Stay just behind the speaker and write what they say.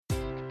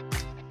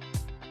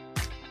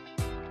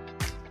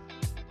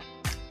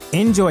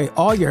Enjoy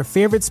all your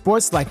favorite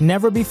sports like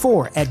never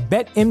before at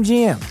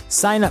BetMGM.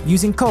 Sign up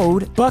using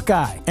code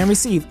Buckeye and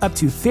receive up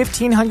to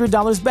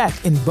 $1,500 back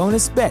in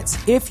bonus bets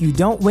if you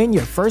don't win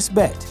your first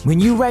bet. When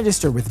you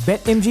register with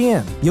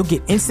BetMGM, you'll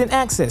get instant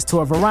access to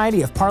a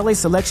variety of parlay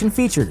selection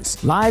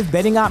features, live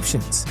betting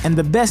options, and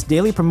the best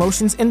daily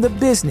promotions in the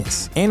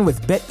business. And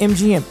with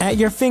BetMGM at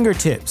your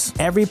fingertips,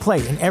 every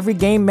play and every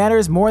game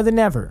matters more than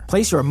ever.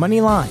 Place your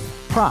money line,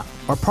 prop,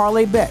 or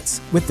parlay bets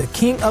with the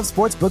king of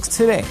sportsbooks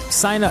today.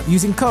 Sign up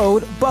using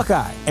code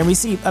Buckeye and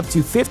receive up to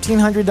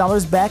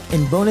 $1,500 back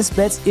in bonus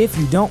bets if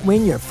you don't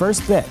win your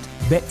first bet.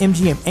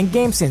 BetMGM and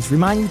GameSense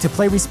remind you to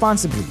play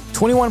responsibly.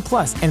 21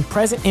 plus and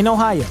present in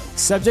Ohio,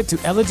 subject to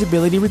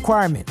eligibility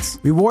requirements.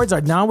 Rewards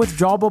are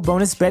non-withdrawable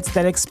bonus bets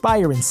that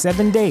expire in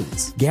 7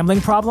 days. Gambling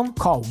problem?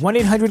 Call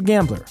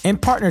 1-800-GAMBLER. In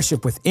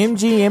partnership with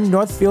MGM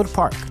Northfield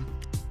Park.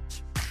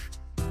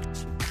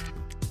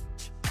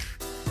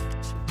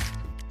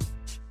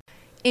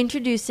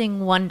 Introducing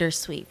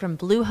Wondersuite from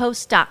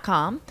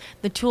Bluehost.com,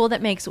 the tool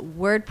that makes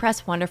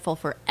WordPress wonderful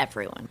for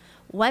everyone.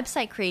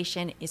 Website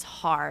creation is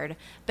hard,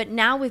 but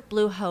now with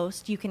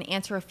Bluehost, you can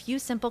answer a few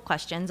simple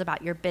questions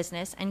about your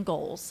business and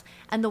goals,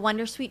 and the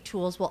Wondersuite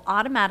tools will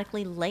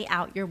automatically lay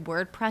out your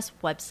WordPress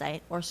website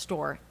or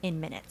store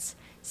in minutes.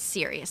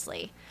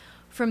 Seriously.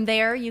 From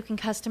there, you can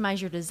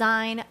customize your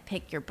design,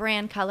 pick your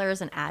brand colors,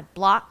 and add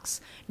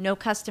blocks. No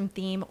custom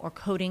theme or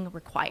coding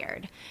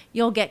required.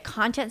 You'll get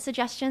content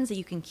suggestions that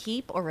you can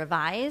keep or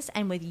revise,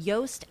 and with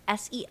Yoast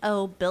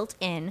SEO built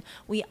in,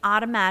 we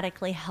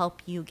automatically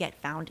help you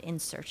get found in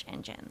search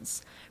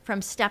engines.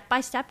 From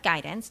step-by-step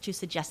guidance to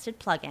suggested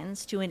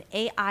plugins to an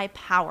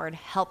AI-powered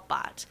help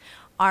bot,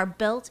 our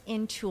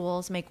built-in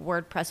tools make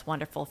WordPress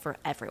wonderful for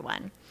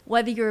everyone.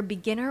 Whether you're a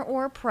beginner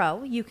or a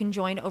pro, you can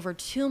join over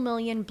 2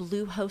 million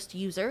Bluehost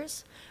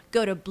users.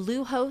 Go to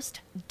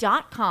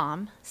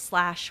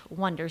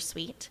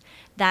bluehost.com/wondersuite.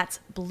 That's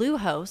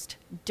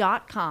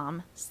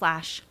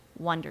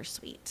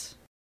bluehost.com/wondersuite.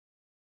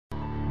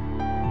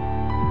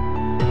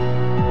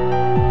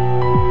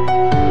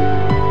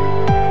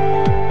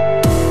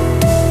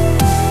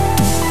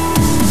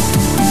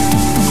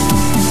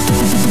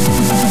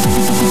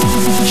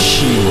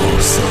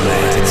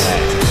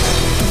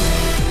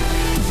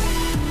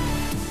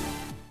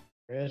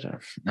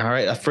 All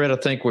right, Fred, I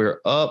think we're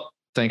up.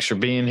 Thanks for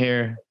being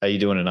here. How you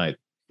doing tonight?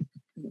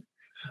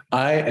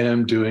 I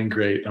am doing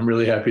great. I'm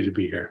really happy to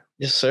be here.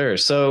 Yes, sir.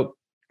 So,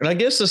 and I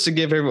guess just to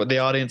give everyone, the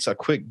audience, a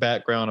quick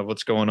background of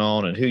what's going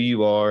on and who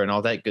you are and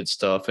all that good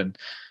stuff. And,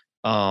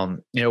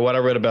 what I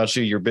read about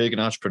you, you're big in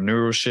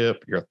entrepreneurship,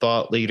 you're a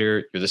thought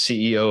leader, you're the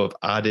CEO of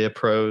Idea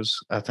Pros,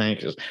 I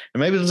think. And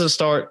maybe let's just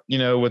start,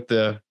 with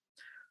the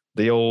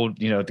old,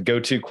 the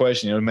go-to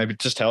question, maybe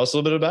just tell us a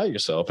little bit about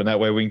yourself. And that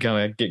way we can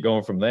kind of get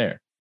going from there.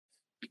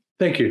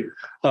 Thank you.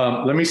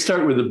 Let me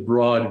start with a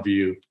broad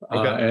view,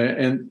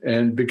 Okay.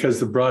 and because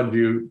the broad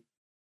view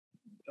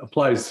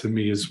applies to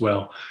me as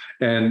well,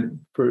 and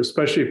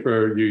especially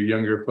for you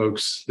younger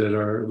folks that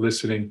are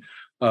listening,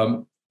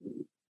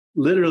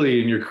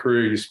 literally in your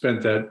career, you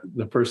spent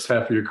the first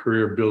half of your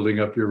career building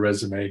up your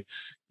resume,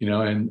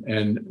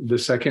 and the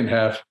second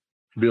half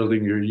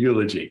building your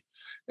eulogy.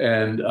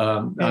 And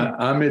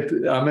I'm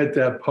at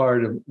that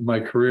part of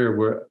my career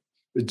where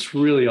it's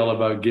really all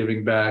about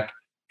giving back,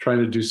 trying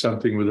to do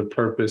something with a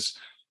purpose,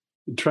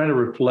 trying to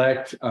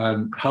reflect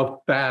on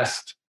how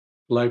fast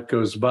life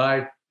goes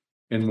by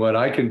and what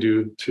I can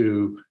do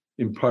to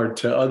impart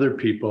to other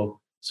people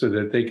so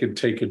that they can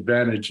take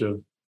advantage of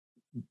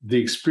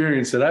the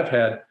experience that I've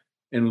had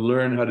and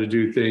learn how to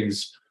do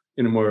things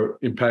in a more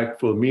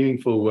impactful,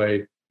 meaningful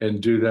way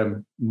and do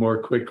them more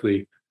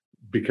quickly,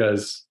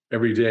 because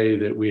every day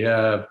that we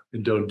have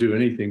and don't do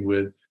anything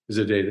with is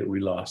a day that we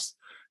lost.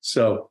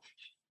 So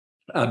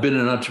I've been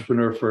an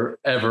entrepreneur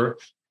forever.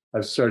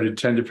 I've started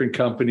 10 different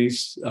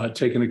companies,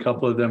 taken a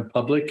couple of them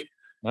public.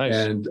 Nice.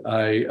 And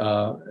I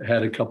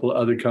had a couple of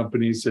other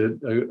companies that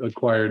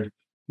acquired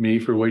me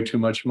for way too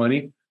much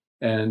money.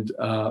 And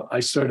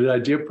I started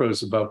Idea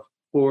Pros about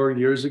 4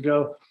 years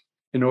ago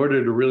in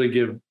order to really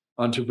give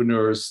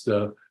entrepreneurs,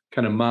 the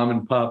kind of mom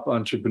and pop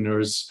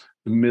entrepreneurs,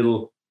 the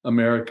middle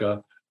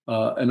America,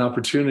 an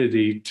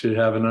opportunity to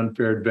have an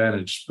unfair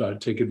advantage,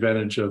 take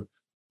advantage of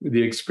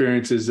the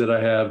experiences that I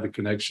have, the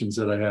connections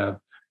that I have,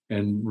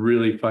 and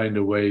really find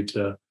a way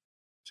to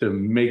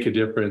make a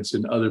difference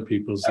in other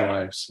people's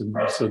lives. And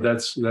so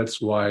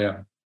that's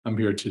why I'm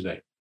here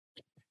today.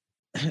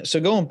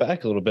 So going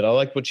back a little bit, I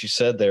like what you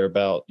said there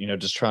about,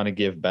 just trying to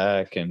give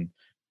back and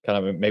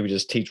kind of maybe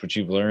just teach what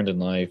you've learned in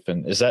life.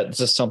 And is that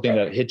just something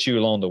that hit you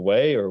along the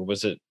way, or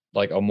was it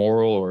like a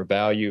moral or a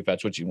value, if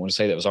that's what you want to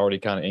say, that was already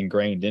kind of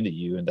ingrained into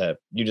you, and that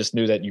you just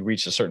knew that you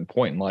reached a certain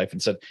point in life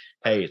and said,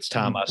 hey, it's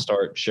time I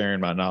start sharing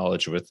my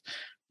knowledge with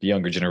the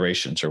younger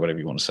generations, or whatever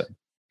you want to say?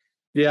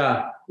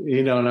 Yeah,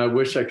 and I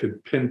wish I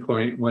could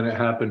pinpoint when it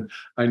happened.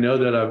 I know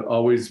that I've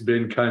always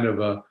been kind of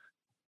a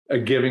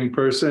giving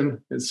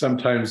person, and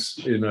sometimes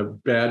in a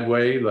bad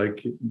way,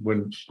 like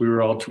when we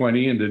were all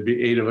 20 and there'd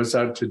be 8 of us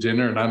out to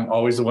dinner and I'm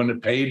always the one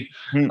that paid.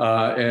 And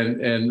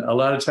a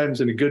lot of times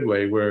in a good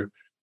way, where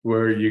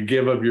where you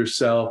give of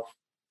yourself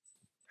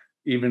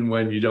even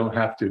when you don't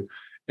have to.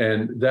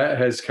 And that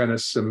has kind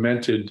of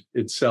cemented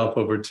itself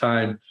over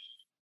time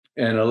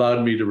and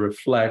allowed me to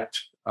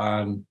reflect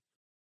on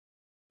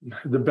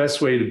the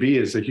best way to be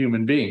as a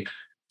human being.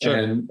 Sure.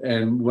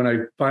 And when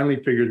I finally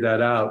figured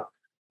that out,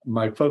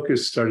 my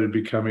focus started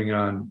becoming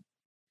on,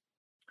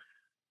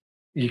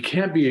 you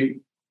can't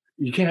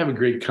have a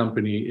great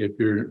company if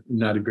you're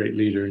not a great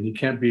leader, and you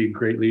can't be a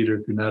great leader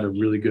if you're not a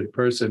really good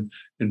person.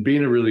 And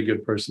being a really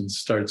good person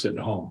starts at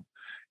home.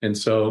 And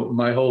so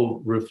my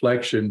whole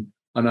reflection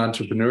on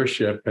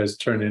entrepreneurship has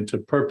turned into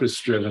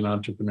purpose-driven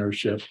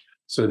entrepreneurship,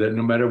 so that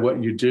no matter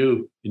what you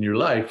do in your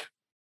life,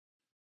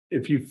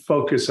 if you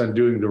focus on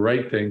doing the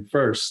right thing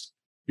first,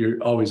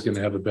 you're always going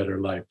to have a better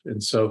life.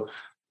 And so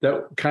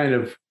that kind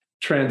of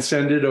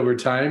transcended over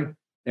time,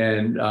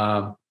 and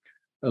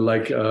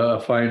like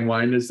a fine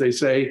wine, as they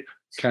say,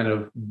 kind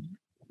of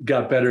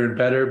got better and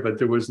better. But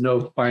there was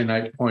no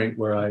finite point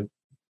where I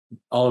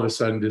all of a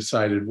sudden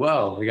decided,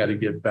 well, I got to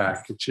give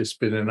back. It's just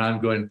been an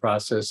ongoing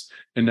process.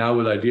 And now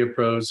with Idea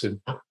Pros and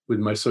with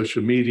my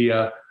social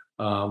media,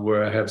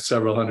 where I have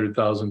several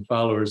 100,000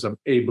 followers, I'm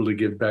able to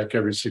give back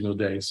every single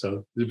day.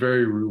 So it's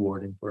very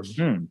rewarding for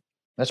me.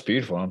 That's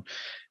beautiful.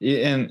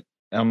 And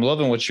I'm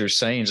loving what you're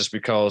saying, just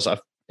because I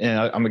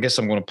guess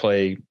I'm going to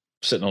play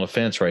sitting on the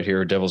fence right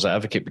here, devil's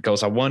advocate,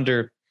 because I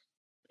wonder,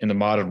 in the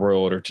modern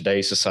world or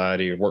today's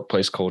society or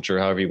workplace culture,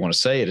 however you want to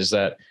say it, is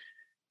that,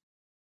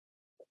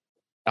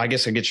 I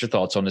guess I get your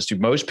thoughts on this. Do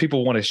most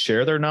people want to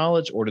share their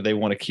knowledge, or do they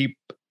want to keep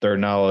their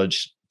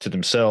knowledge to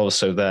themselves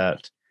so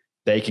that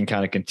they can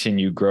kind of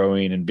continue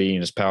growing and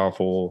being as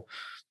powerful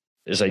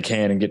as they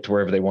can and get to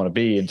wherever they want to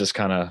be, and just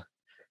kind of,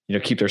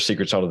 keep their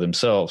secrets all to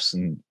themselves,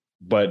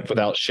 but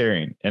without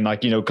sharing? And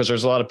because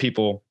there's a lot of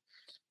people,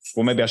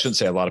 well, maybe I shouldn't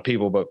say a lot of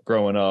people, but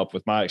growing up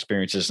with my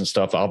experiences and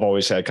stuff, I've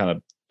always had kind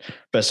of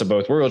best of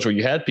both worlds, where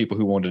you had people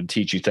who wanted to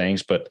teach you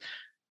things, but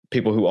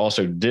people who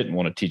also didn't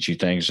want to teach you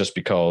things just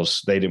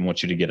because they didn't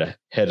want you to get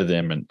ahead of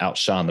them and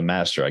outshine the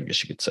master, I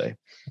guess you could say.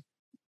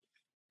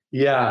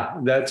 Yeah,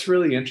 that's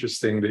really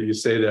interesting that you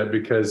say that,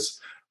 because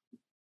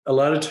a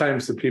lot of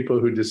times the people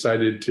who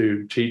decided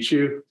to teach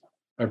you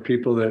are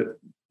people that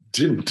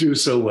didn't do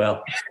so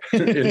well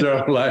in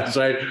their own lives,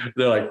 right?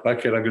 They're like,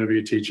 fuck it, I'm going to be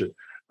a teacher.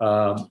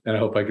 And I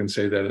hope I can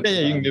say that.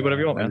 Yeah, you can do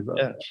whatever you want, man.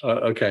 Yeah.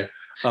 Okay.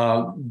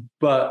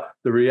 But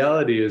the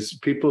reality is,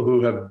 people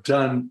who have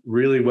done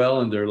really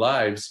well in their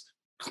lives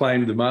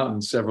climbed the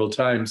mountain several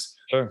times.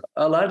 Sure.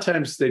 A lot of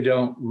times they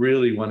don't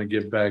really want to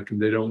give back,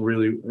 and they don't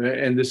really,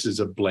 and this is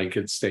a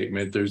blanket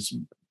statement, there's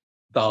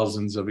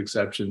thousands of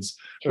exceptions.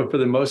 Sure. But for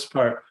the most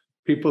part,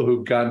 people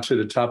who've gotten to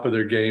the top of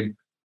their game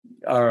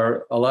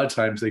are, a lot of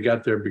times they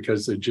got there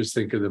because they just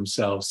think of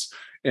themselves.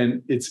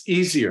 And it's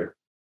easier.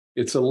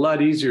 It's a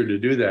lot easier to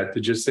do that, to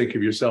just think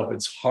of yourself.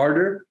 It's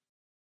harder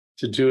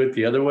to do it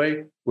the other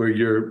way, where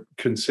you're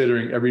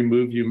considering every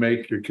move you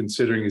make. You're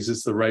considering, is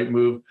this the right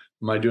move?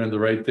 Am I doing the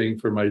right thing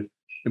for my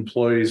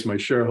employees, my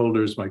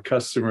shareholders, my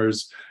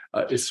customers?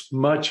 It's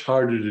much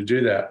harder to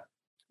do that.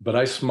 But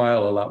I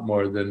smile a lot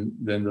more than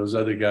those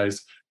other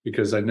guys,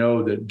 because I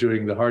know that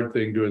doing the hard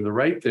thing, doing the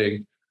right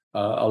thing,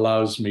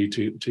 allows me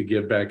to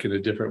give back in a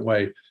different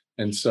way.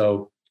 And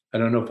so I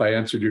don't know if I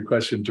answered your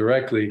question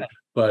directly,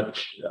 but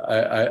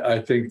I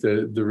think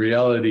the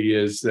reality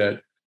is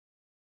that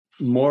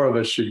more of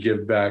us should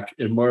give back,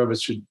 and more of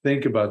us should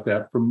think about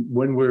that from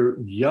when we're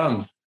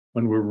young,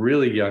 when we're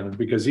really young.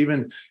 Because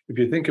even if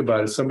you think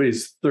about it,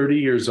 somebody's 30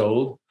 years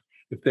old,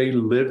 if they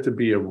live to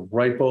be a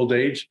ripe old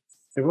age,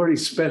 they've already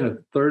spent a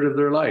third of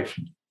their life.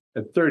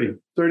 At 30,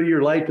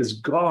 your life is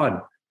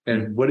gone.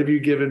 And what have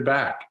you given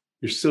back?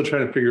 You're still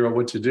trying to figure out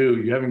what to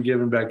do. You haven't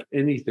given back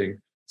anything.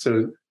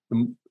 So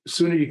the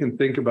sooner you can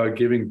think about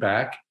giving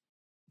back,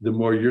 the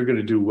more you're going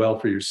to do well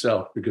for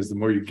yourself, because the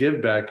more you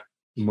give back,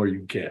 the more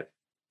you get.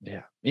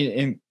 Yeah.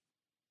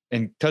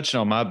 And touching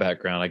on my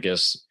background, I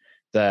guess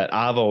that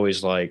I've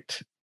always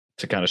liked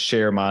to kind of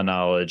share my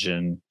knowledge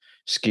and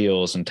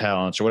skills and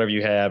talents, or whatever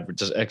you have,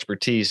 just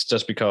expertise,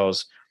 just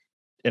because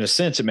in a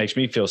sense, it makes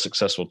me feel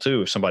successful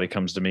too. If somebody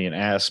comes to me and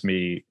asks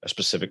me a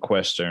specific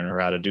question or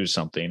how to do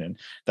something, and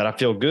that I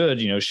feel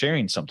good,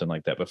 sharing something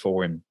like that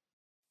before. And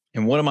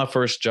in one of my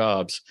first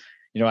jobs,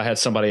 I had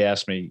somebody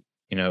ask me,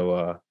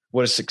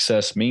 what does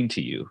success mean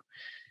to you?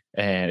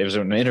 And it was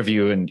an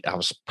interview, and I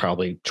was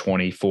probably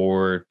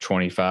 24,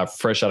 25,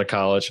 fresh out of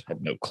college. I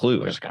had no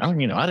clue. I was like,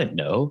 I didn't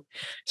know.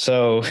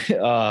 So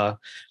I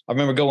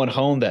remember going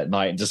home that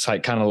night and just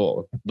like kind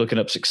of looking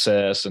up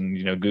success and,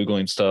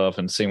 Googling stuff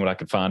and seeing what I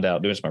could find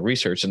out, doing some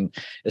research. And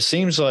it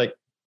seems like,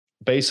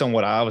 based on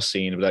what I was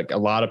seeing, like a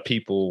lot of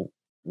people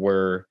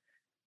were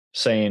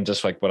saying,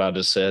 just like what I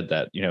just said,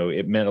 that,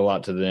 it meant a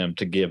lot to them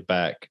to give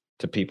back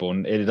to people.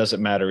 And it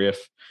doesn't matter if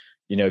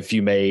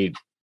you made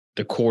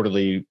the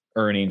quarterly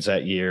earnings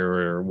that year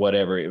or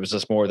whatever. It was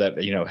just more that,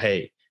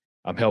 hey,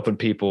 I'm helping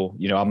people,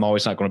 I'm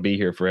always not going to be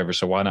here forever.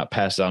 So why not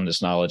pass on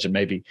this knowledge? And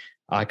maybe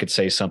I could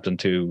say something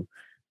to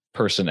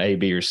person A,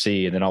 B, or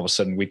C. And then all of a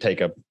sudden we take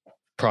a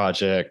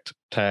project,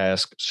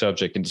 task,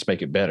 subject, and just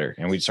make it better.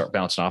 And we'd start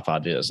bouncing off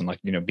ideas and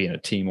like, being a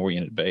team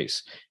oriented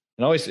base.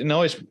 And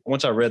always,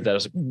 once I read that, I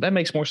was like, that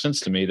makes more sense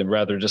to me than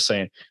rather just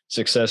saying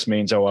success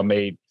means, I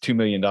made $2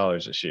 million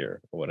this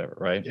year or whatever.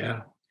 Right.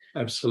 Yeah,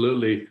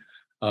 absolutely.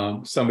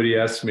 Somebody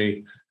asked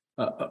me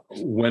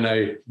when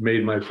I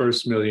made my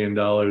first $1 million,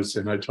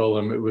 and I told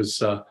them it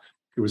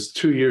was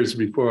 2 years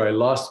before I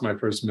lost my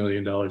first $1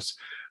 million.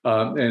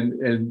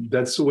 And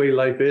that's the way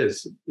life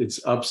is.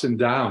 It's ups and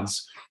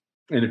downs.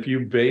 And if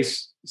you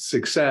base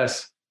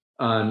success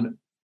on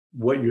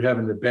what you have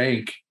in the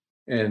bank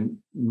and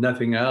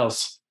nothing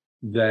else,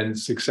 then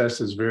success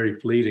is very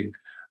fleeting.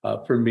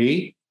 For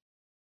me,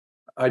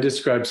 I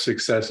describe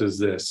success as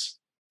this.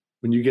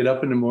 When you get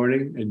up in the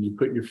morning and you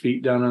put your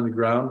feet down on the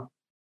ground,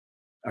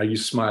 are you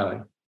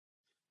smiling?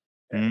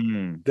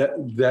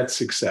 That's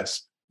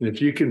success. And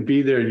if you can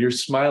be there and you're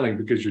smiling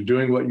because you're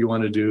doing what you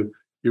want to do,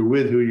 you're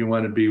with who you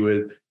want to be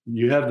with,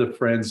 you have the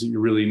friends that you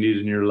really need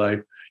in your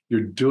life,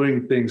 you're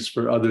doing things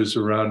for others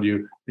around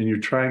you, and you're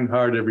trying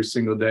hard every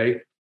single day,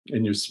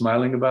 and you're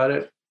smiling about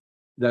it,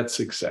 that's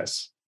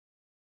success.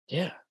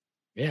 Yeah.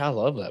 Yeah. I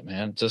love that,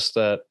 man. Just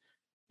that,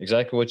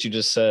 exactly what you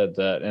just said,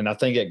 that, and I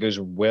think it goes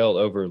well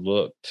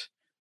overlooked,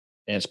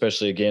 and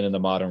especially again in the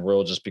modern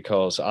world, just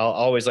because I'll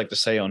always like to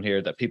say on here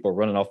that people are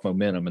running off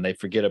momentum and they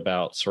forget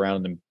about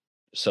surrounding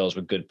themselves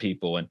with good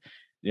people, and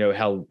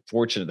how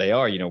fortunate they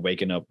are,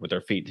 waking up with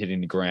their feet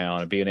hitting the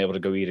ground and being able to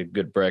go eat a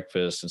good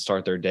breakfast and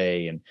start their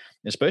day. And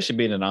especially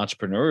being an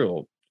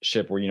entrepreneurial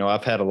ship where,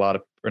 I've had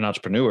an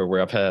entrepreneur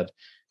where I've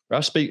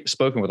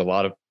spoken with a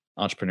lot of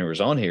entrepreneurs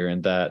on here,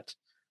 and that,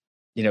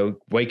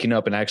 waking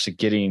up and actually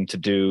getting to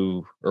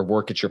do or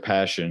work at your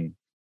passion,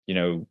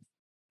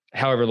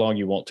 however long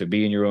you want to,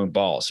 being your own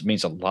boss, it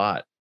means a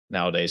lot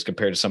nowadays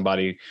compared to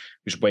somebody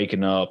who's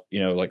waking up,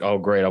 like, oh,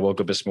 great, I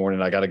woke up this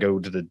morning, I got to go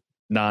to the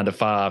 9 to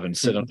 5 and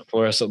sit on the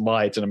fluorescent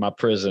lights and in my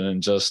prison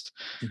and just,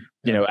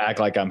 act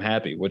like I'm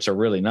happy, which are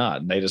really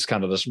not. And they just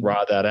kind of just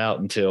ride that out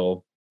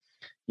until,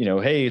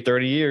 hey,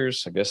 30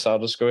 years, I guess I'll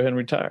just go ahead and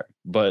retire.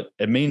 But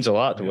it means a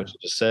lot to what you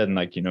just said. And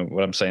like,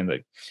 what I'm saying,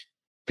 that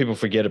people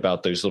forget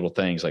about those little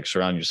things, like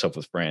surround yourself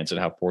with friends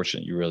and how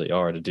fortunate you really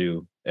are to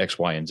do X,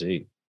 Y, and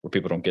Z, where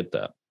people don't get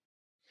that.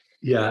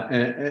 Yeah.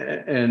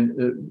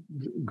 And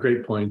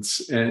great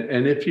points.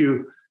 And if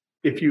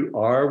you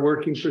are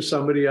working for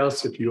somebody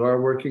else, if you are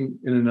working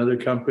in another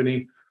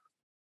company,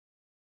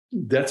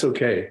 that's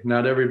okay.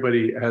 Not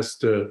everybody has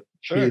to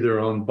be their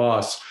own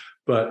boss.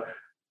 But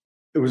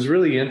it was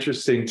really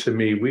interesting to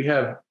me. We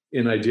have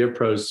in Idea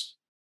Pros,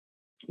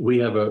 we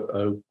have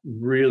a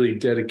really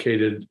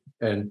dedicated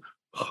and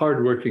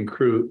hardworking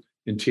crew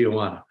in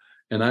Tijuana.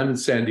 And I'm in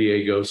San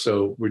Diego,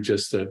 so we're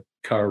just a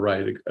car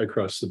ride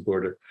across the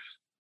border.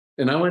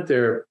 And I went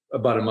there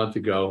about a month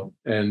ago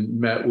and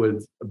met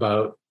with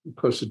about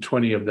close to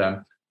 20 of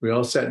them. We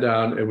all sat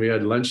down and we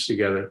had lunch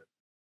together.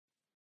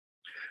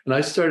 And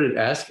I started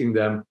asking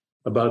them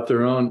about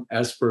their own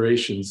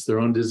aspirations, their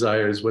own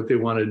desires, what they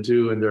want to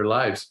do in their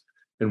lives.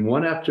 And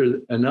one after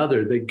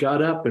another, they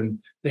got up and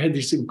they had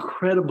these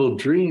incredible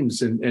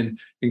dreams and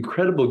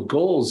incredible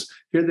goals.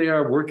 Here they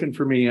are working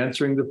for me,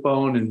 answering the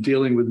phone and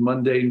dealing with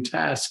mundane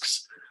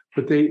tasks.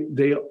 But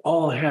they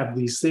all have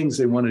these things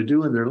they want to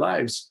do in their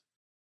lives.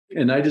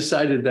 And I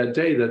decided that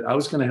day that I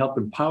was going to help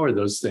empower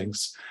those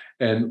things.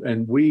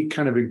 And we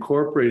kind of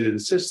incorporated a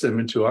system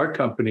into our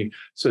company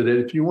so that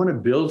if you want to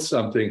build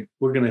something,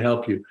 we're going to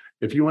help you.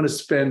 If you want to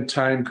spend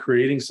time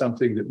creating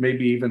something that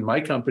maybe even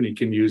my company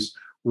can use,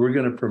 we're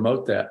going to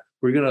promote that.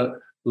 We're going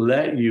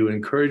to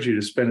encourage you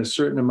to spend a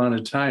certain amount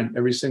of time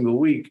every single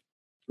week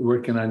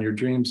working on your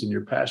dreams and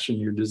your passion,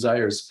 your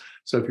desires.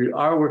 So if you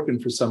are working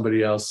for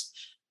somebody else,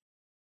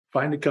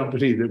 find a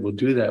company that will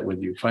do that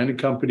with you. Find a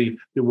company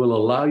that will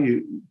allow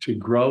you to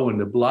grow and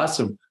to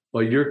blossom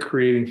while you're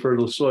creating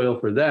fertile soil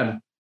for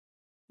them.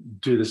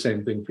 Do the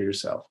same thing for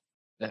yourself.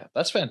 Yeah,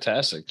 that's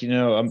fantastic.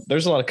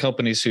 There's a lot of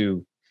companies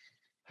who,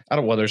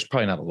 there's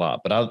probably not a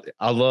lot, but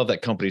I love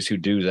that companies who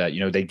do that.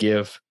 They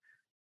give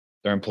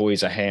their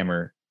employees a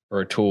hammer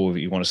or a tool,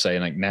 you want to say,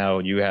 like, now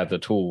you have the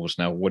tools.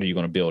 Now, what are you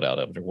going to build out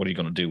of it? Or what are you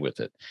going to do with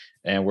it?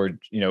 And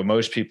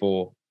most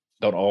people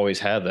don't always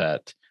have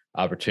that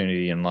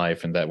opportunity in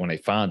life. And that when they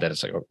find that,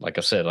 it's like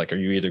I said, like, are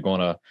you either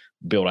going to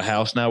build a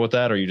house now with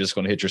that, or are you just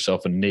going to hit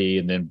yourself in the knee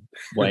and then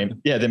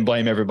blame,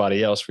 blame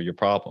everybody else for your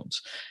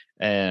problems?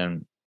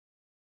 And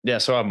yeah,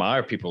 so I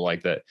admire people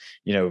like that,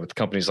 with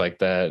companies like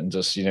that. And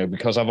just,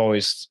 because I've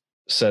always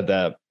said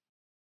that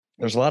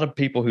there's a lot of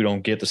people who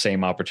don't get the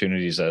same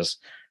opportunities as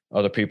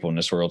other people in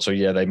this world. So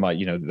yeah, they might,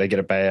 they get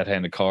a bad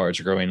hand of cards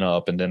growing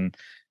up, and then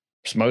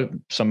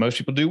most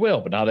people do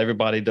well, but not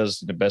everybody does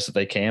the best that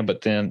they can.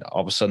 But then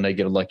all of a sudden they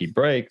get a lucky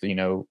break,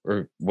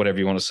 or whatever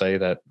you want to say,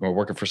 that we're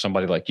working for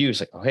somebody like you. It's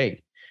like, oh,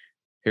 hey,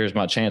 here's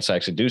my chance to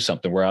actually do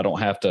something where I don't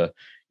have to,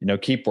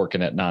 keep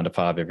working at 9 to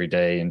 5 every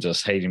day and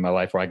just hating my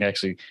life, where I can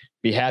actually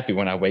be happy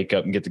when I wake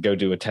up and get to go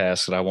do a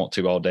task that I want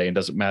to all day. And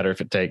doesn't matter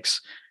if it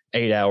takes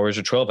 8 hours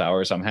or 12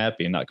 hours, I'm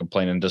happy and not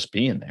complaining, just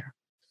being there.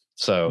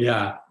 So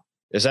yeah.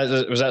 Was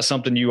that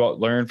something you all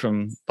learned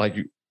from, like,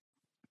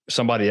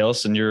 somebody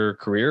else in your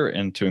career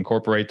and to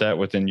incorporate that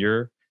within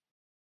your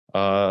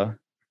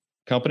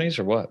companies,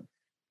 or what?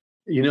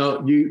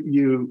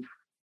 You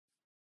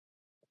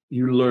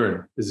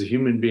learn as a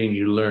human being,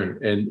 you learn,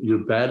 and your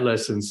bad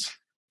lessons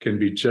can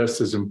be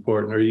just as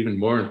important or even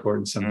more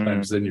important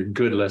sometimes than your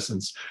good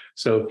lessons.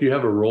 So if you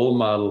have a role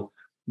model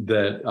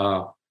that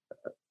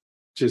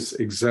just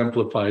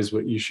exemplifies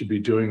what you should be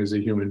doing as a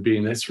human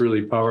being, that's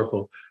really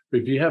powerful.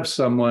 But if you have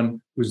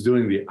someone who's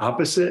doing the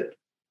opposite,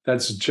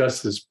 that's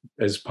just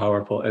as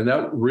powerful. And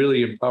that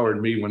really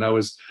empowered me when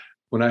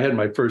I had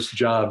my first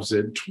jobs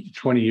at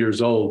 20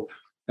 years old.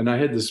 And I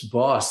had this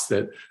boss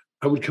that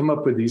I would come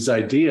up with these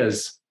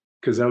ideas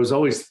because I was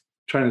always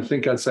trying to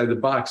think outside the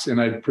box, and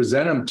I'd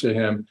present them to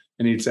him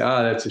and he'd say,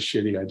 that's a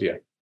shitty idea.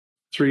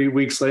 3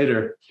 weeks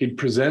later, he'd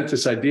present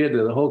this idea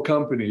to the whole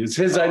company. It's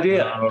his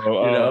idea,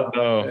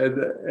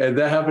 And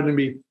that happened to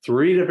me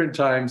 3 different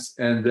times.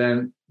 And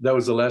then that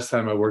was the last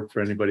time I worked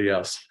for anybody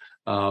else.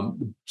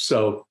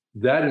 So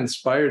that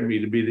inspired me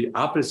to be the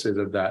opposite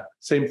of that.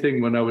 Same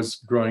thing when I was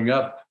growing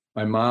up.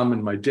 My mom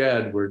and my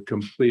dad were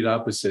complete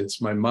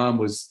opposites. My mom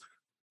was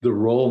the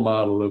role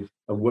model of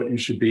what you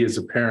should be as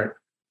a parent.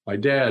 My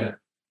dad,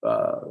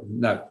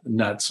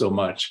 not so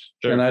much.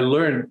 Sure. And I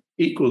learned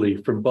equally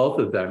from both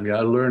of them.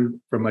 I learned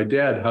from my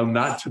dad how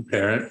not to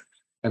parent,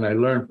 and I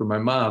learned from my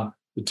mom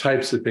the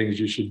types of things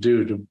you should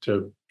do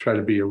to try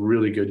to be a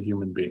really good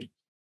human being.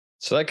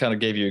 So that kind of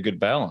gave you a good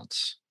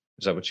balance.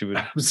 Is that what you would?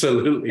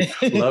 Absolutely.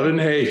 Love and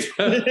hate.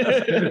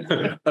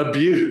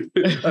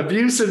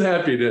 Abuse and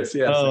happiness.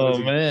 Yes. Oh,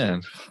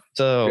 man.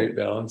 So great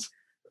balance.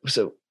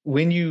 So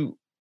when you,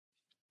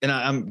 and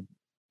I'm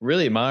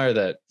really admire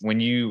that when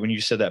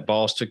you said that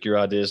boss took your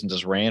ideas and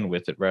just ran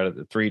with it right at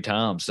the 3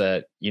 times,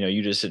 that,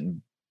 you just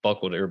didn't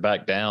buckle or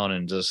back down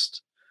and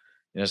just,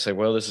 say,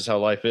 well, this is how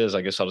life is.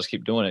 I guess I'll just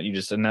keep doing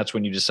it. And that's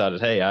when you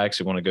decided, hey, I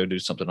actually want to go do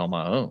something on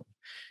my own.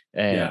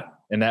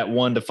 And that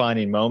one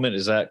defining moment,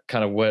 is that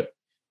kind of what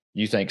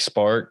you think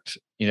sparked,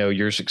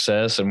 your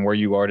success and where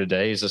you are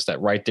today? Is this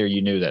that right there,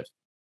 you knew that,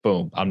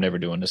 boom, I'm never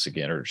doing this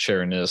again, or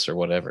sharing this or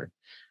whatever?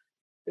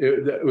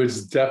 It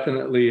was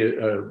definitely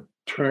a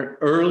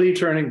early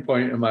turning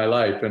point in my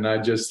life. And I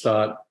just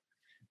thought,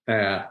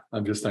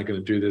 I'm just not going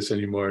to do this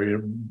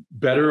anymore.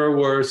 Better or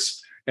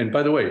worse. And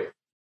by the way,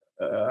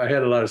 I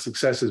had a lot of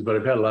successes, but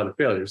I've had a lot of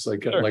failures.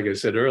 Like I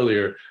said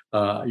earlier,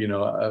 I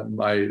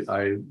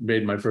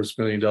made my first $1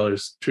 million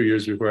 2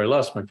 years before I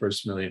lost my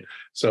first $1 million.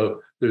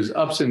 So there's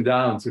ups and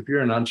downs. If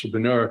you're an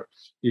entrepreneur,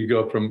 you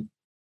go from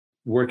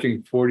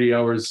working 40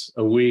 hours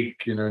a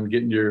week, and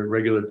getting your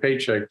regular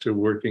paycheck, to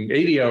working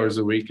 80 hours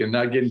a week and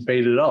not getting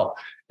paid at all.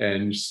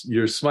 And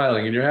you're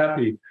smiling and you're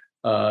happy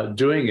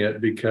doing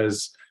it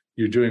because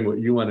you're doing what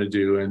you want to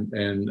do.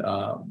 And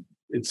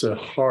it's a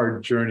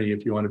hard journey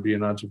if you want to be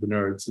an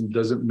entrepreneur. It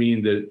doesn't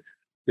mean that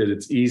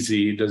it's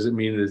easy. It doesn't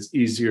mean that it's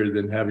easier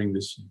than having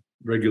this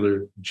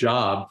regular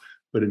job,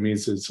 but it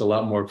means that it's a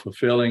lot more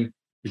fulfilling.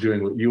 You're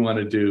doing what you want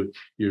to do.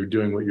 You're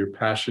doing what you're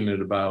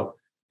passionate about.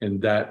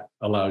 And that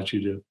allows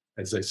you to,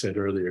 as I said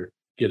earlier,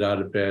 get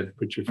out of bed,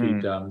 put your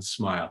feet down and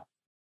smile.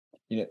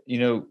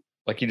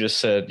 Like you just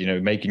said,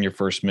 making your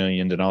first $1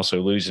 million, then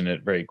also losing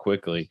it very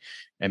quickly,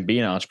 and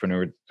being an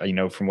entrepreneur,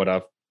 from what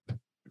I've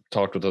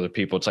talked with other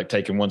people, it's like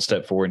taking 1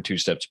 step forward and 2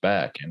 steps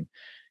back. And,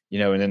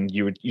 and then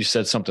you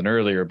said something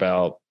earlier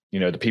about,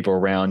 the people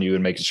around you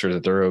and making sure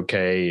that they're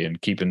okay and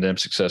keeping them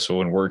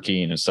successful and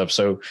working and stuff.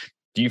 So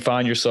do you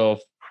find yourself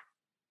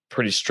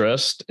pretty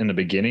stressed in the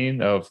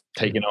beginning of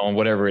taking on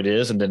whatever it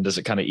is? And then does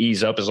it kind of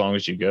ease up as long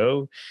as you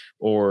go,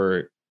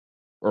 or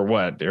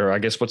what? Or I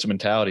guess what's the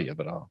mentality of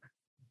it all?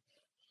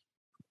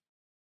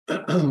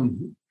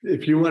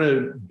 If you want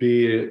to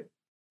be a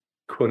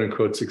quote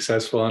unquote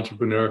successful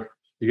entrepreneur,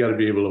 you got to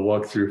be able to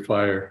walk through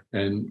fire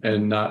and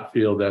not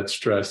feel that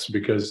stress,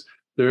 because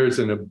there's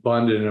an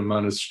abundant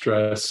amount of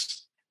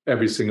stress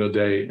every single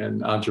day in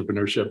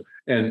entrepreneurship.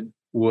 And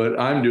what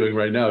I'm doing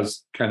right now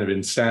is kind of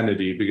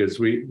insanity, because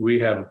we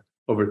have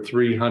over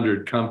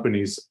 300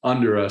 companies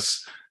under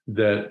us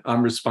that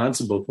I'm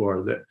responsible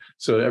for.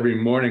 So every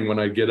morning when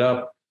I get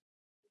up,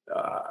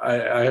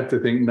 I have to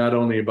think not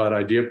only about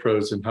Idea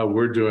Pros and how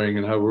we're doing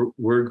and how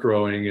we're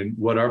growing and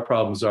what our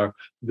problems are.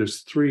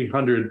 There's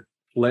 300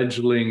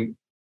 fledgling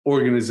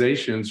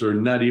organizations, or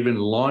not even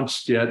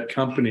launched yet,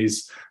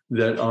 companies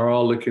that are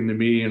all looking to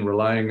me and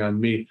relying on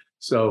me.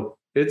 So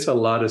it's a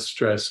lot of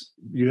stress.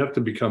 You have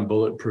to become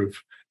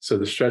bulletproof. So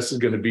the stress is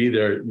going to be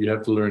there. You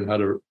have to learn how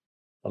to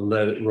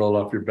let it roll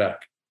off your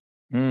back.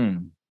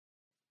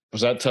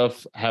 Was that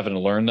tough, having to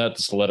learn that,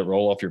 just to let it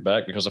roll off your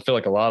back? Because I feel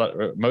like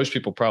most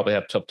people probably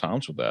have tough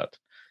times with that.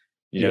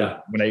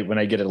 When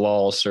they get a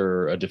loss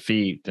or a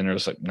defeat, then they're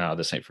just like, no,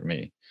 this ain't for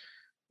me.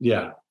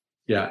 Yeah.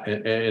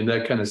 And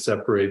that kind of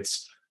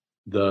separates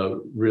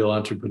the real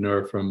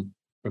entrepreneur from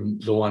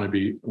the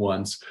wannabe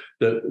ones.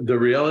 The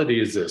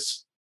reality is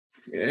this,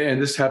 and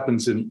this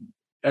happens in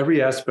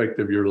every aspect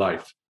of your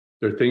life.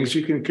 There are things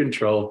you can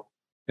control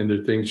and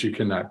there are things you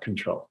cannot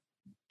control.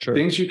 Sure.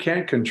 Things you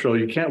can't control,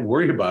 you can't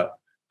worry about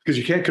because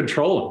you can't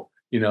control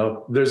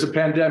them. There's a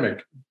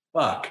pandemic.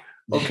 Fuck.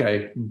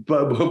 Okay,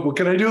 but what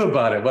can I do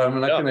about it? Well, I'm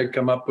not going to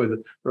come up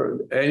with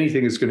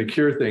anything that's going to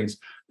cure things.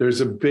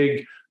 There's a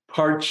big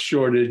parts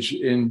shortage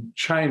in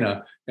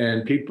China,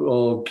 and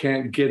people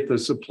can't get the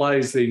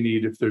supplies they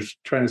need if they're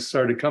trying to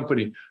start a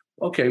company.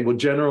 Okay, well,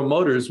 General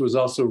Motors was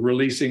also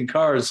releasing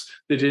cars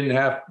that didn't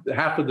have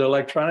half of the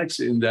electronics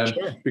in them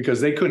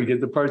because they couldn't get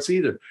the parts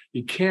either.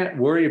 You can't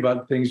worry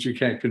about things you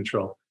can't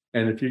control.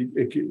 And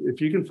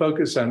if you can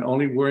focus on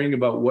only worrying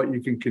about what you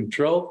can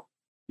control,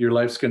 your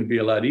life's going to be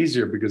a lot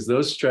easier, because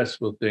those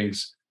stressful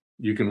things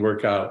you can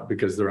work out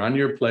because they're on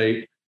your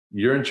plate,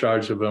 you're in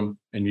charge of them,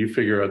 and you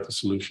figure out the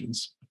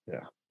solutions.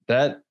 Yeah.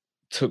 That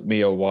took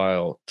me a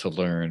while to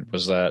learn,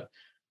 was that,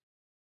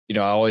 I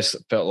always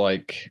felt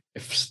like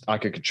if I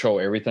could control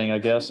everything, I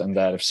guess, and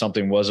that if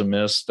something was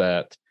amiss,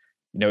 that,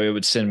 it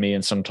would send me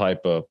in some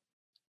type of,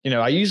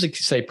 I usually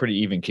say pretty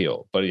even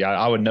keel, but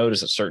I would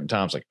notice at certain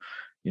times, like,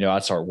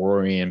 I'd start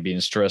worrying,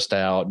 being stressed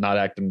out, not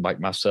acting like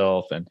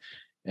myself. And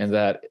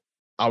that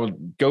I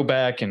would go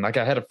back, and like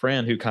I had a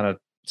friend who kind of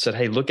said,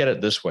 hey, look at it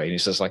this way. And he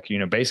says, like,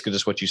 basically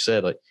just what you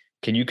said, like,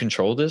 can you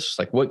control this?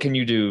 Like, what can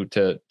you do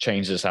to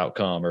change this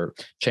outcome or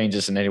change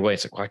this in any way?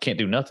 It's like, well, I can't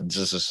do nothing.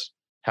 This is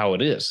how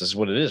it is. This is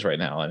what it is right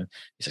now. And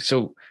he's like,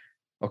 so,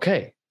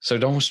 okay, so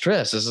don't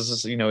stress. This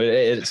is,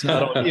 it's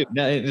not on you.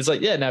 Now it's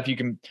like, yeah, now if you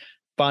can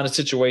find a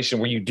situation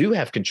where you do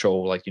have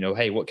control, like,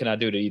 hey, what can I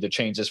do to either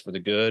change this for the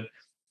good,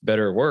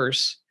 better or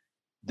worse?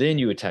 Then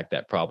you attack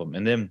that problem.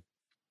 And then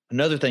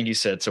another thing he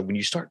said, so when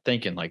you start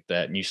thinking like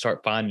that and you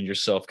start finding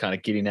yourself kind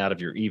of getting out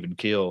of your even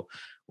keel,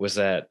 was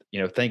that,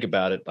 think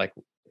about it, like,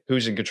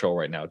 who's in control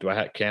right now?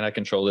 Can I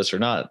control this or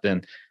not?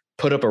 Then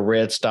put up a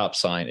red stop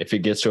sign if it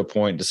gets to a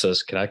point that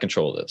says, can I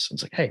control this? And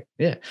it's like, hey,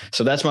 yeah.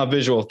 So that's my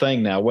visual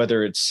thing now,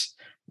 whether it's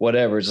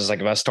whatever. It's just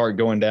like, if I start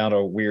going down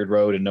a weird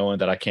road and knowing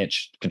that I can't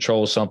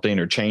control something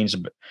or change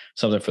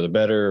something for the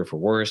better or for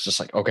worse, just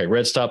like, okay,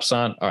 red stop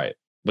sign. All right,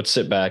 let's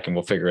sit back and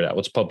we'll figure it out.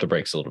 Let's pump the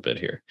brakes a little bit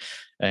here.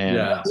 And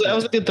that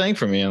was a good thing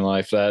for me in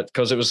life, that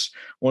because it was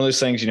one of those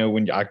things,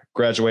 when I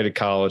graduated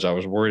college, I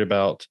was worried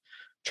about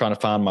trying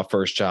to find my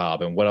first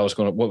job and what was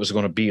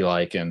going to be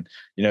like. And,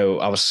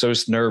 I was so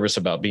nervous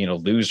about being a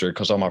loser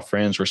because all my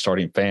friends were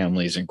starting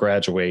families and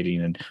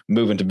graduating and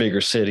moving to bigger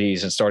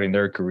cities and starting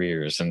their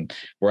careers. And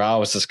where I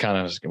was just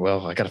kind of,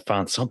 well, I got to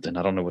find something.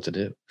 I don't know what to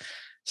do.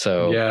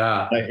 So,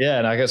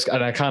 and I guess,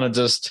 and I kind of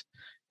just,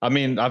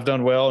 I've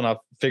done well and I've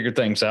figured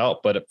things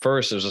out, but at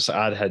first it was just,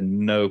 I had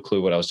no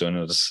clue what I was doing. It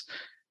was,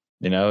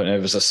 and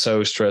it was just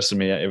so stressing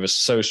me. It was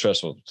so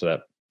stressful to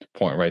that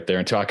point right there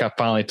until I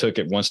finally took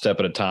it one step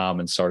at a time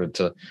and started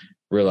to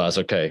realize,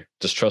 okay,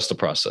 just trust the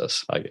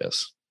process, I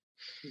guess.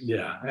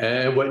 Yeah.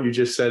 And what you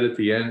just said at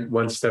the end,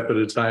 one step at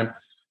a time,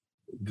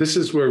 this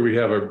is where we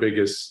have our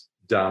biggest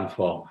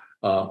downfall.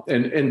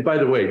 And by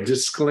the way,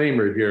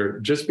 disclaimer here,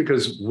 just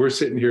because we're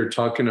sitting here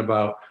talking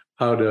about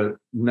how to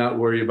not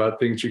worry about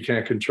things you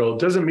can't control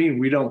doesn't mean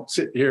we don't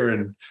sit here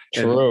and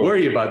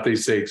worry about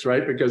these things,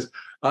 right? Because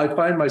I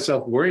find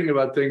myself worrying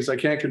about things I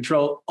can't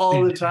control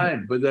all the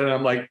time. But then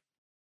I'm like,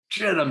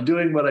 shit, I'm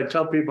doing what I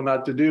tell people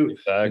not to do.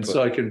 Exactly. And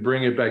so I can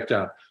bring it back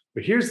down.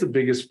 But here's the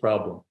biggest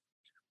problem.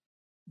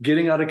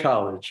 Getting out of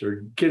college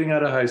or getting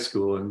out of high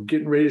school and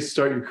getting ready to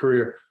start your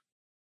career,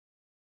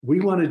 we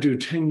want to do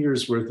 10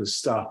 years worth of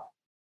stuff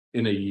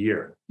in a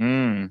year.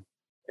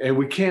 And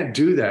we can't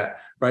do that,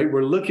 right?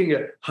 We're looking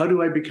at, how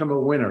do I become a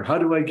winner? How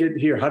do I get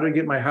here? How do I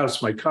get my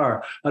house, my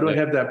car? How do I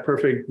have that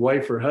perfect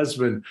wife or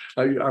husband?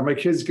 Are my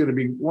kids going to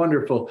be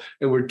wonderful?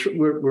 And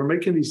we're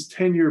making these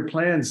 10-year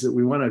plans that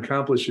we want to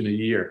accomplish in a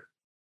year.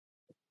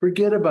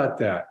 Forget about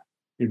that.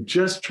 You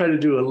just try to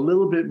do a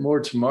little bit more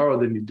tomorrow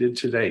than you did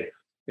today.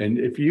 And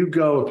if you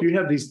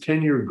have these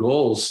 10-year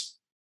goals,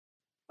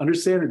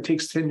 understand it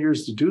takes 10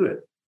 years to do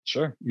it.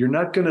 Sure. You're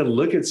not going to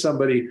look at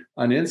somebody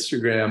on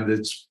Instagram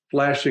that's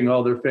flashing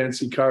all their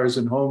fancy cars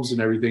and homes and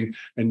everything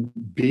and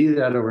be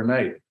that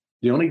overnight.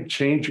 The only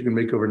change you can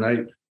make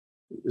overnight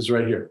is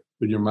right here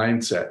with your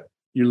mindset.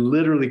 You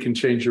literally can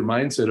change your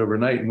mindset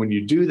overnight. And when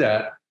you do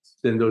that,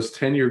 then those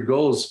 10-year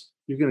goals,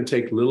 you're going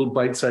to take little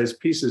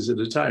bite-sized pieces at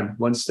a time,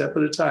 one step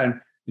at a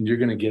time, and you're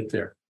going to get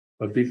there.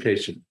 But be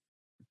patient.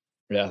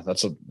 Yeah,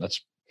 that's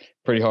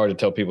pretty hard to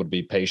tell people to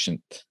be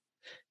patient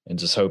and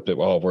just hope that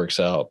all works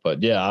out.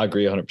 But yeah, I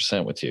agree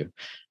 100% with you.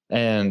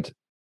 And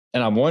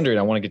I'm wondering,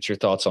 I want to get your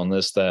thoughts on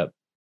this, that,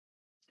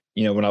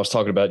 when I was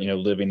talking about,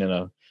 living in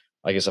a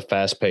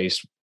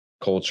fast-paced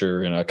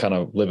culture and kind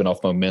of living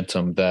off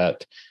momentum,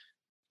 that,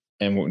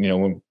 and,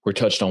 when we're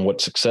touched on what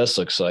success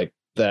looks like,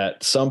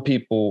 that some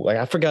people, like,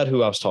 I forgot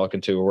who I was talking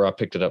to or where I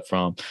picked it up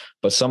from,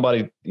 but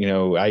somebody,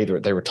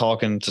 either they were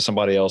talking to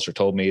somebody else or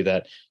told me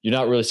that you're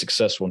not really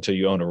successful until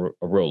you own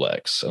a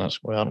Rolex. And I was,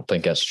 well, I don't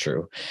think that's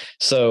true.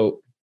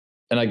 So,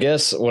 and I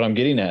guess what I'm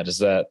getting at is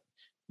that,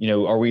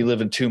 are we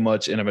living too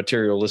much in a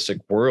materialistic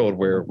world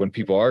where when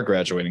people are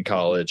graduating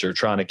college or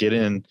trying to get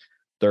in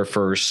their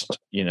first,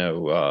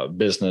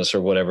 business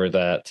or whatever,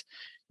 that,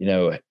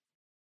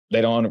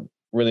 they don't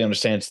really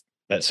understand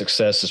that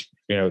success is,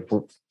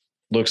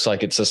 looks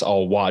like it's just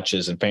all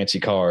watches and fancy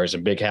cars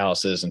and big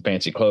houses and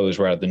fancy clothes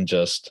rather than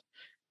just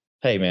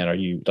hey man, are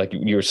you, like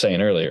you were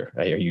saying earlier,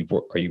 hey, are you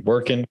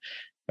working?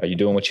 Are you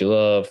doing what you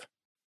love?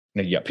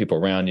 You got people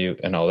around you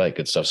and all that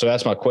good stuff. So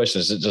that's my question.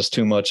 Is it just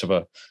too much of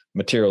a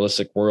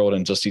materialistic world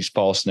and just these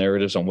false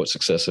narratives on what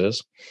success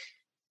is?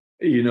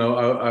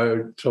 I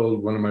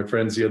told one of my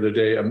friends the other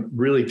day, I'm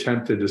really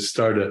tempted to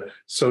start a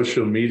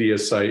social media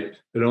site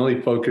that only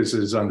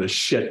focuses on the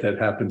shit that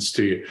happens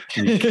to you.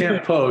 And you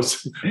can't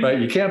post, right?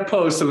 You can't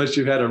post unless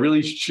you've had a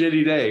really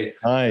shitty day.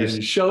 Nice.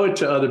 And show it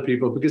to other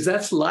people, because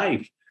that's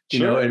life,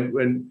 Sure.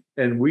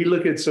 and we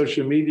look at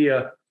social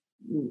media,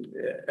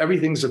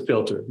 everything's a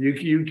filter.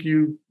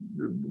 You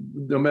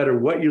no matter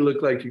what you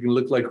look like, you can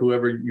look like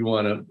whoever you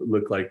want to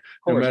look like.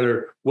 No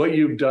matter what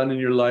you've done in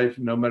your life,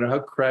 no matter how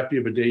crappy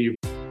of a day you've.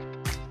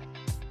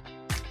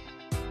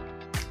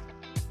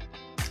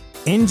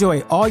 Enjoy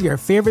all your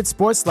favorite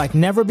sports like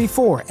never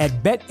before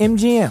at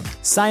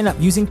BetMGM. Sign up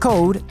using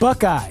code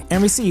Buckeye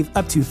and receive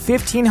up to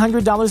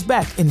 $1,500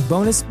 back in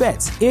bonus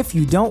bets if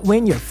you don't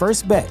win your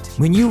first bet.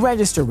 When you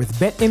register with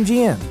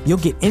BetMGM, you'll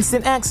get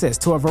instant access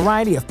to a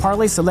variety of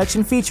parlay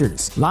selection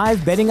features,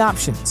 live betting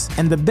options,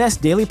 and the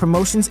best daily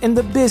promotions in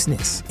the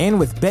business. And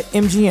with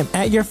BetMGM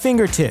at your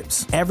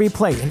fingertips, every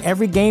play and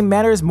every game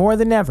matters more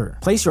than ever.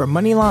 Place your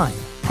money line,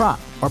 prop,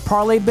 or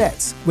parlay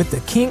bets with the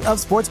king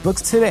of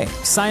sportsbooks today.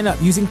 Sign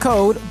up using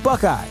code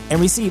Buckeye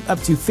and receive up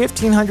to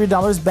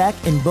 $1,500 back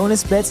in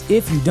bonus bets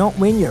if you don't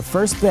win your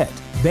first bet.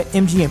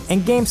 BetMGM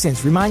and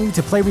GameSense remind you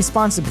to play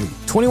responsibly.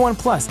 21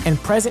 plus and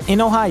present in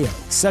Ohio,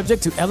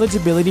 subject to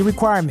eligibility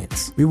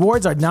requirements.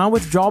 Rewards are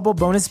non-withdrawable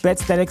bonus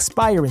bets that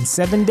expire in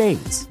 7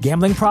 days.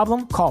 Gambling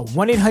problem? Call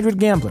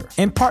 1-800-GAMBLER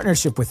in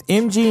partnership with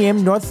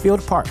MGM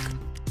Northfield Park.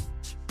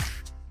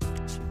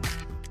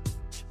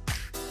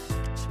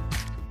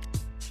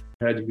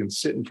 You can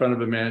sit in front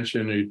of a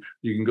mansion, or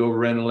you can go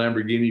rent a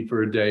Lamborghini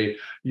for a day.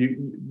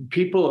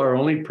 People are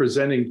only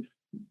presenting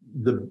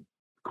the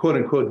quote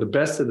unquote the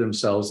best of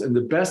themselves, and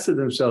the best of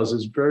themselves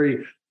is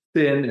very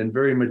thin and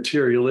very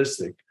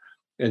materialistic.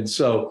 And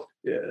so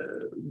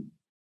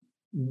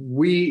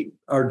we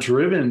are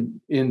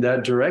driven in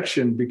that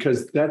direction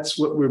because that's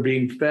what we're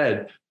being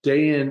fed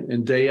day in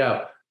and day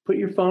out. Put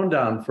your phone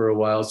down for a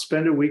while,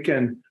 spend a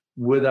weekend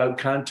without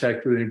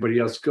contact with anybody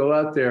else, go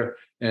out there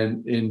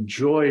and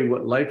enjoy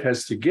what life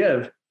has to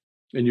give.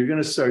 And you're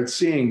going to start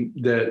seeing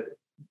that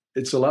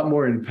it's a lot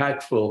more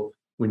impactful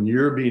when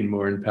you're being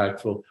more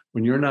impactful,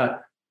 when you're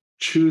not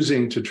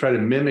choosing to try to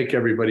mimic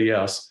everybody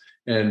else.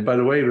 And by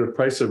the way, the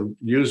price of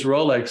used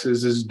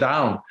Rolexes is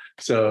down.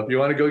 So if you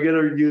want to go get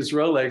a used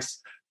Rolex,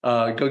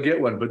 go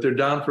get one, but they're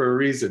down for a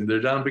reason.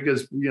 They're down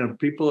because,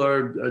 people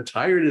are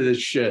tired of this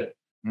shit.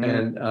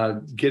 And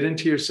get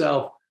into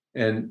yourself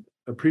and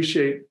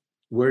appreciate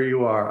where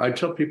you are. I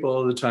tell people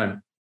all the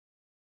time,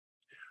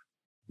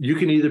 you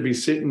can either be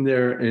sitting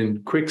there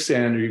in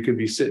quicksand or you could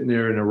be sitting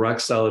there in a rock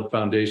solid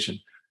foundation.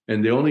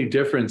 And the only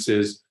difference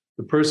is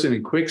the person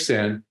in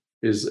quicksand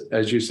is,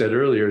 as you said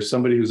earlier,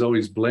 somebody who's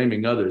always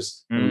blaming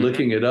others and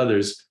looking at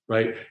others,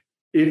 right?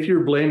 If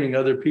you're blaming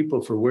other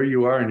people for where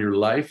you are in your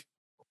life,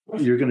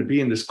 you're going to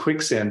be in this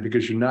quicksand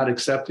because you're not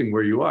accepting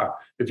where you are.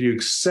 If you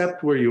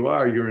accept where you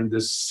are, you're in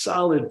this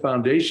solid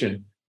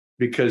foundation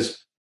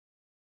because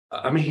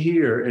I'm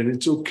here and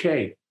it's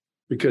okay.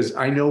 Because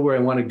I know where I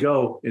want to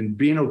go, and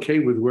being okay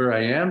with where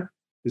I am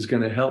is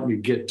going to help me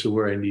get to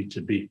where I need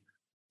to be.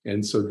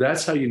 And so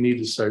that's how you need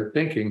to start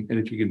thinking. And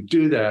if you can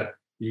do that,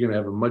 you're going to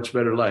have a much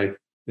better life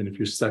than if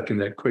you're stuck in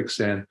that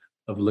quicksand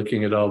of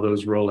looking at all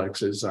those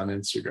Rolexes on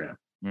Instagram.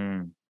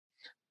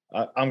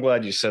 I'm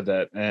glad you said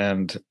that.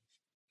 And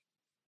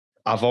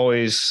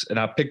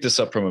I picked this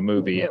up from a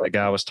movie, and the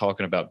guy was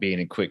talking about being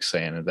in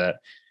quicksand, and that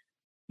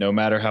no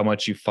matter how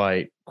much you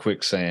fight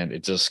quicksand,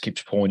 it just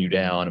keeps pulling you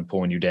down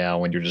when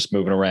you're just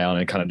moving around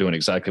and kind of doing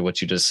exactly what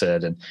you just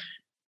said. And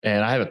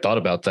I haven't thought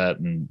about that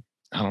in,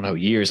 I don't know,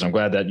 years. And I'm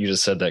glad that you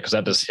just said that, because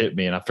that just hit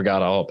me and I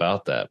forgot all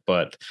about that.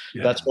 But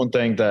that's one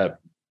thing that,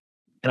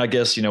 and I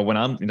guess, when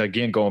I'm,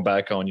 again, going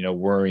back on,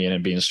 worrying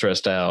and being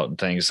stressed out and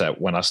things, that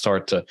when I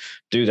start to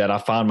do that, I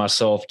find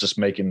myself just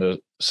making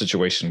the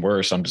situation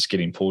worse. I'm just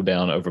getting pulled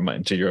down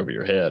until you're over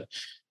your head.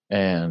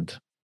 And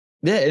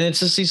and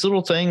it's just these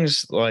little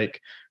things like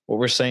what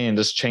we're saying,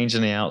 just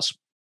changing the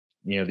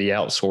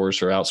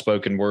outsource or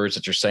outspoken words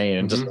that you're saying,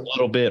 and just a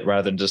little bit,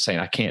 rather than just saying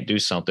I can't do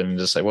something and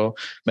just say, well,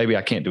 maybe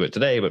I can't do it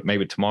today, but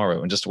maybe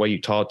tomorrow. And just the way you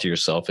talk to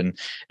yourself and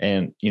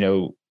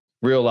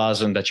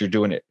realizing that you're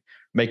doing it,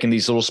 making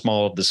these little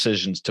small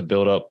decisions to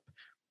build up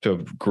to a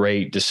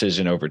great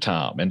decision over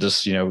time. And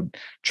just,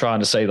 trying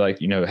to say like,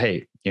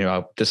 hey,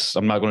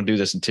 I'm not going to do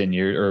this in 10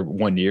 years or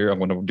 1 year. I'm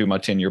going to do my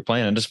 10-year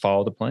plan and just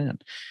follow the plan.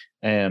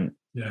 And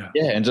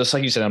and just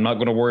like you said, I'm not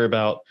going to worry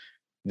about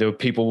the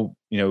people,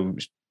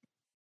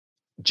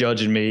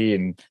 judging me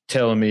and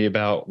telling me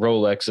about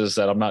Rolexes,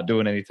 that I'm not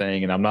doing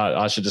anything and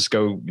I should just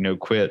go,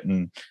 quit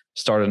and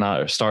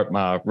start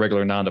my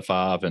regular 9 to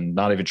 5 and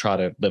not even try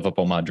to live up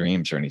on my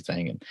dreams or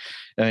anything.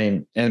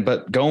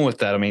 But going with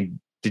that,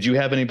 did you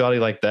have anybody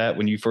like that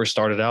when you first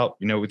started out,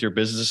 with your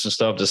business and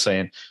stuff, just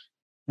saying,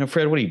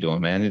 Fred, what are you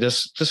doing, man? You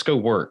just go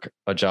work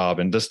a job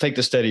and just take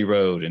the steady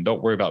road and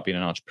don't worry about being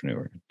an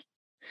entrepreneur.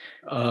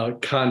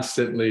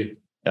 Constantly,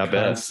 I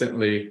bet.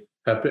 constantly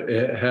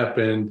it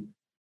happened.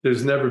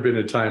 There's never been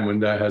a time when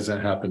that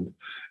hasn't happened.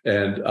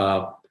 And,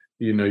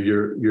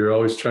 you're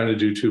always trying to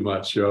do too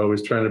much. You're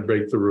always trying to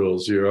break the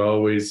rules. You're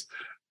always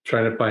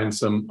trying to find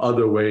some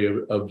other way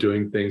of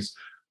doing things.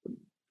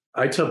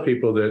 I tell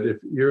people that if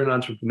you're an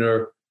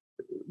entrepreneur,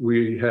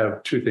 we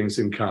have two things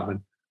in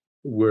common.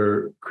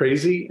 We're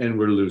crazy and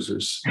we're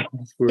losers.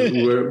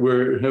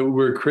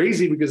 We're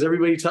crazy because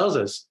everybody tells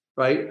us,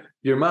 right?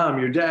 Your mom,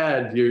 your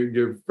dad,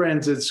 your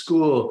friends at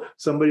school,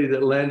 somebody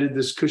that landed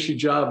this cushy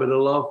job at a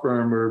law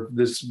firm or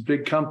this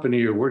big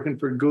company or working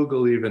for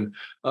Google even,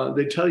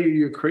 they tell you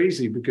you're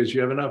crazy because you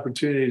have an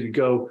opportunity to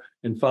go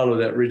and follow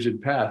that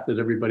rigid path that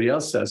everybody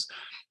else says.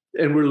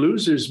 And we're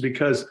losers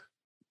because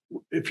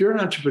if you're an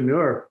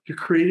entrepreneur, you're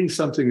creating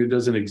something that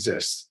doesn't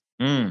exist.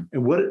 And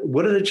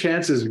what are the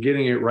chances of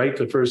getting it right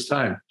the first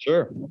time?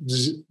 Sure.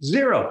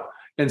 Zero.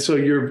 And so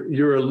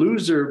you're a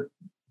loser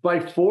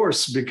by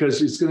force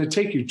because it's going to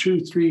take you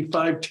 2, 3,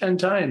 5, 10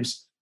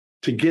 times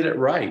to get it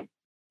right.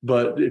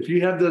 But if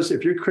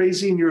you're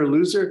crazy and you're a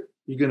loser,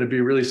 you're going to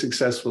be really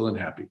successful and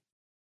happy.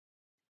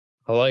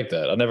 I like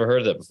that. I never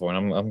heard that before.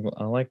 And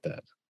I like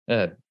that.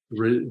 Yeah.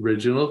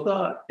 Original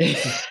thought.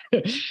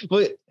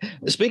 Well,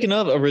 speaking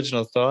of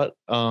original thought,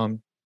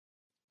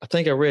 I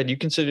think I read you're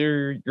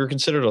considered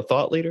a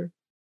thought leader.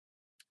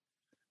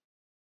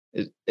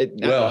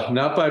 Well,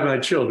 not by my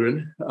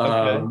children.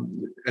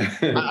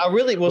 Okay. I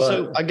really well.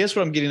 So I guess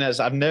what I'm getting at is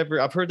I've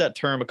heard that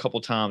term a couple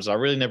of times. I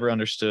really never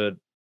understood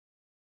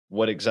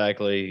what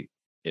exactly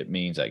it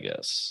means, I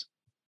guess.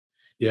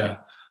 Yeah,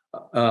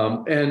 I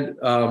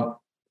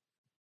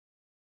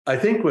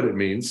think what it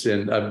means,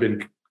 and I've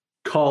been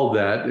called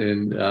that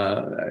in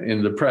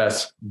the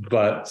press,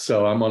 but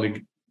so I'm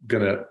only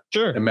going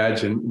to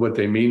imagine what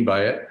they mean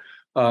by it.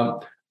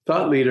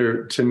 Thought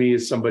leader to me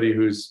is somebody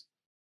who's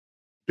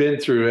been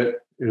through it,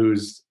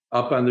 who's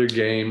up on their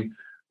game,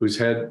 who's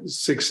had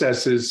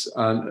successes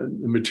on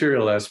the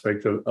material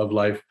aspect of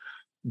life,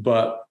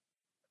 but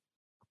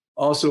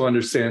also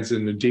understands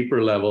in a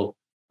deeper level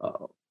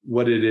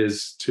what it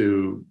is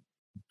to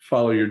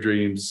follow your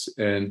dreams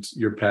and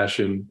your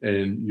passion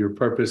and your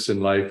purpose in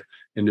life,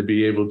 and to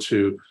be able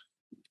to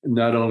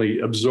not only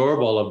absorb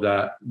all of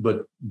that,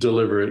 but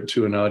deliver it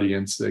to an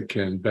audience that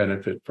can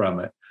benefit from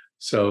it.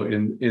 So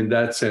in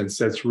that sense,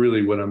 that's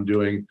really what I'm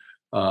doing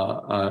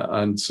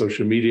on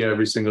social media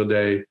every single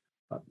day,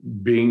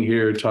 being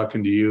here,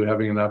 talking to you,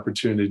 having an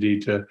opportunity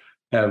to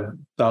have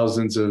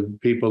thousands of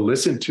people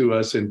listen to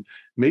us and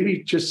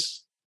maybe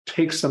just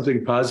take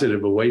something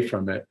positive away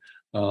from it.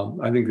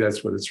 I think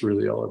that's what it's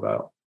really all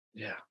about.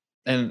 Yeah.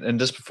 And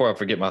just before I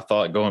forget my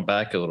thought, going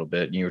back a little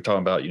bit, you were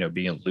talking about,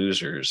 being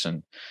losers,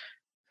 and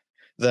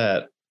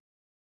that,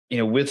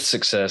 with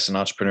success and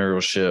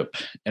entrepreneurship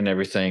and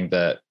everything,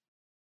 that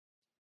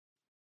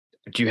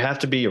do you have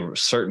to be a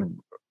certain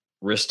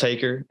risk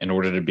taker in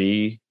order to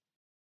be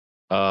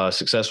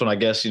successful? And I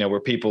guess, where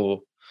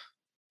people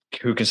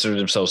who consider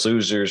themselves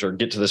losers or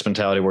get to this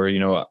mentality where,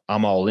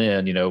 I'm all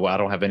in, I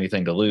don't have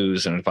anything to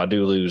lose. And if I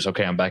do lose,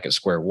 okay, I'm back at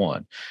square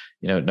one,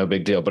 no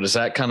big deal. But is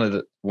that kind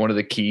of one of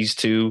the keys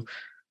to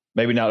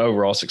maybe not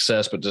overall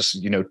success, but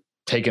just,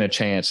 taking a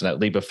chance and that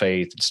leap of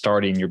faith,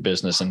 starting your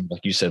business, and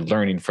like you said,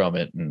 learning from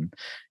it and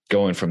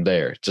going from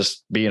there,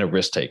 just being a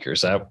risk taker?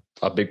 Is that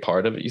a big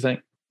part of it, you think?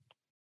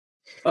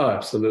 Oh,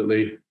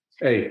 absolutely.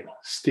 Hey,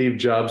 Steve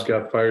Jobs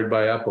got fired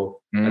by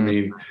Apple. I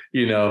mean,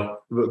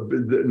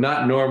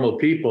 not normal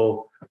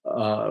people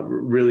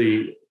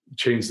really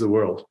change the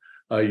world.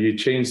 You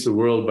change the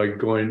world by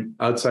going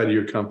outside of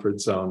your comfort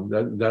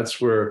zone.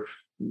 That's where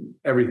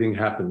everything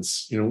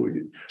happens.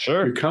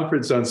 Sure. Your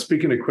comfort zone.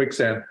 Speaking of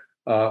quicksand,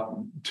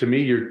 to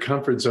me, your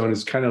comfort zone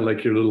is kind of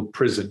like your little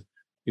prison.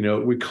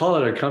 We call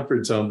it a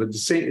comfort zone, but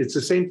it's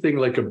the same thing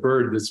like a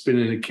bird that's been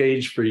in a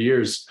cage for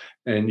years,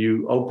 and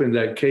you open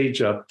that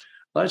cage up.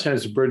 A lot of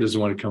times the bird doesn't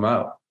want to come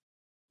out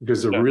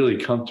because they're really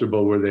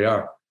comfortable where they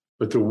are.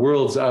 But the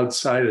world's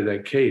outside of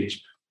that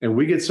cage. And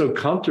we get so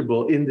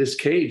comfortable in this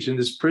cage, in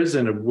this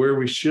prison of where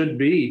we should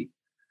be.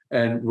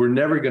 And we're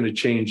never going to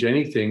change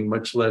anything,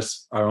 much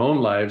less our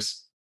own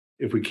lives,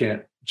 if we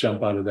can't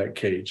jump out of that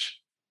cage.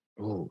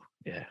 Oh,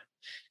 yeah.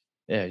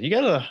 Yeah. You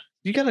got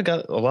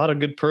a lot of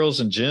good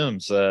pearls and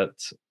gems that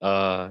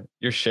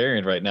you're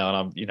sharing right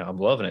now. And I'm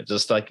loving it.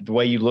 Just like the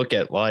way you look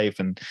at life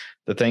and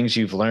the things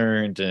you've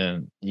learned,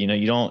 and,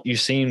 you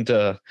seem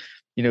to,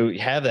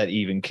 have that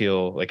even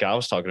keel. Like I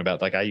was talking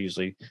about, like I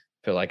usually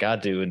feel like I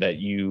do, and that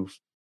do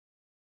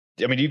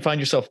you find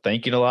yourself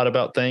thinking a lot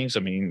about things?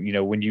 I mean,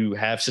 when you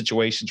have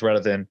situations,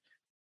 rather than,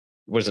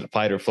 was it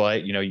fight or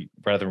flight?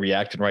 Rather than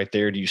reacting right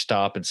there, do you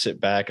stop and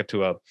sit back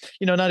to a,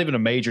 not even a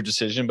major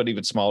decision, but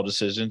even small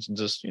decisions, and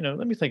just,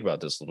 let me think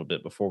about this a little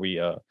bit before we,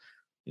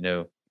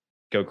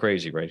 go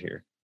crazy right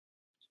here?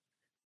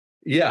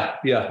 Yeah,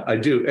 I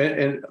do.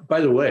 And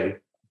by the way,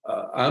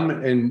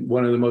 I'm in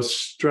one of the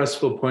most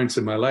stressful points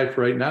in my life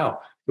right now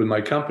with my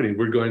company.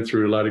 We're going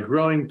through a lot of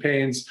growing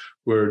pains.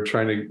 We're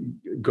trying to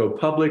go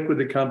public with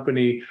the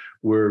company.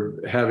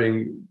 We're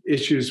having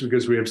issues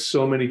because we have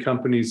so many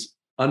companies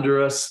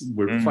under us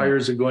where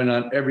fires are going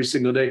on every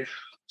single day.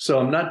 So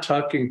I'm not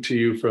talking to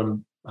you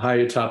from high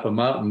atop a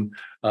mountain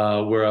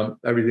where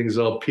everything's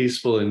all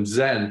peaceful and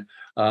zen.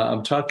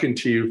 I'm talking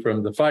to you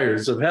from the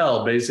fires of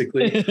hell,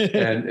 basically.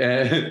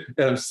 and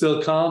I'm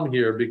still calm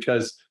here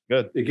because,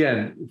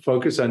 again,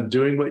 focus on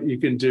doing what you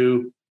can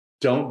do.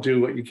 Don't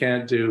do what you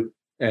can't do.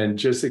 And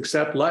just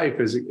accept life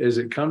as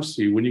it comes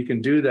to you. When you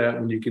can do that,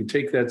 when you can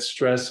take that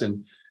stress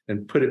and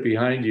put it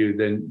behind you,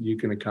 then you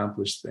can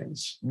accomplish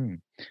things.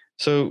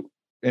 So,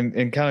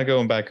 and kind of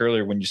going back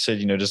earlier when you said,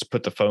 just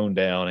put the phone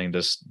down and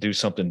just do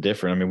something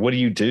different. I mean, what do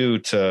you do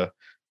to,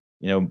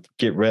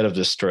 get rid of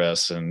the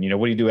stress? And,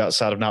 what do you do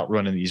outside of not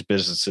running these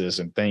businesses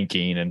and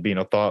thinking and being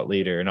a thought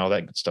leader and all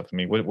that good stuff? I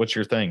mean, what's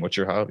your thing? What's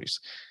your hobbies?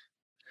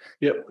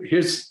 Yeah,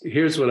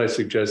 here's what I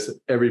suggest that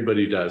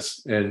everybody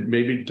does, and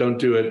maybe don't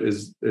do it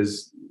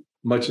as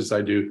much as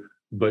I do,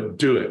 but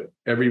do it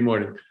every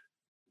morning.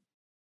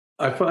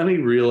 I finally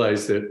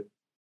realized that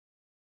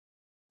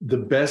the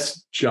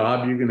best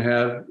job you can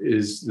have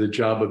is the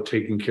job of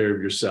taking care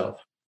of yourself.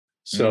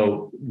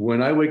 So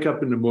when I wake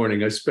up in the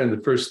morning, I spend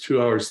the first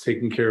 2 hours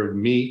taking care of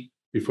me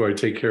before I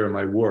take care of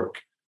my work.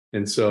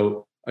 And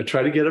so I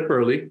try to get up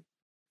early,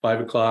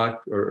 5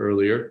 o'clock or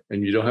earlier.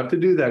 And you don't have to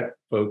do that,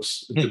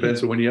 folks. It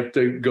depends on when you have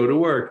to go to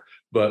work.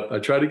 But I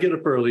try to get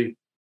up early.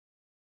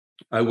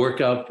 I work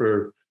out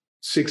for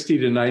 60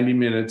 to 90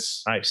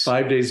 minutes,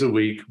 5 days a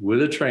week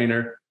with a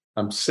trainer.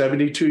 I'm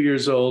 72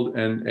 years old,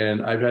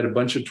 and I've had a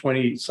bunch of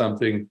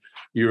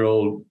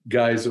 20-something-year-old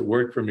guys that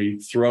work for me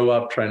throw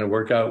up trying to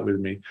work out with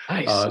me.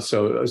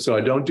 So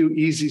I don't do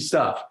easy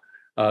stuff.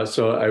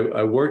 So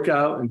I work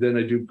out, and then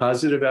I do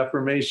positive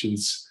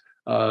affirmations.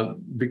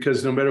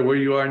 Because no matter where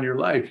you are in your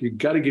life, you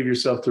got to give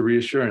yourself the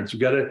reassurance. You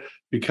got to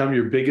become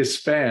your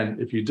biggest fan.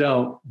 If you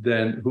don't,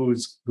 then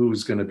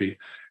who's going to be?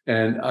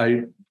 And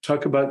I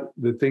talk about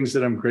the things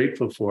that I'm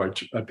grateful for.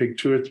 I pick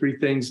 2 or 3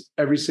 things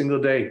every single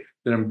day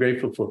that I'm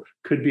grateful for.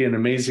 Could be an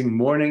amazing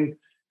morning.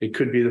 It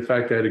could be the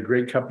fact that I had a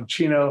great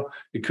cappuccino.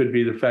 It could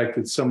be the fact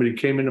that somebody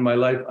came into my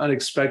life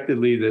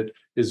unexpectedly that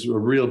is a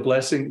real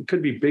blessing. It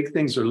could be big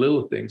things or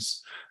little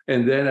things.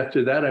 And then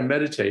after that, I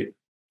meditate.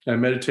 I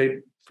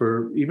meditate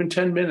for even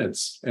 10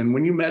 minutes. And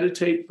when you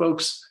meditate,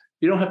 folks,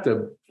 you don't have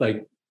to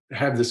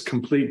have this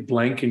complete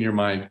blank in your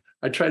mind.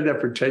 I tried that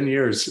for 10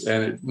 years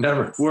and it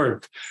never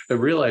worked. I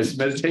realized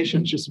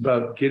meditation is just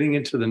about getting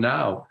into the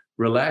now,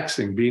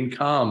 relaxing, being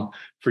calm,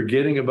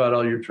 forgetting about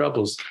all your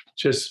troubles.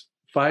 Just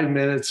 5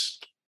 minutes,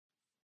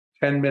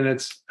 10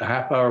 minutes, a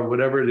half hour,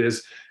 whatever it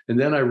is. And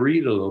then I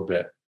read a little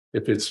bit.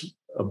 If it's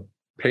a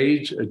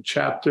page, a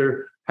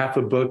chapter, half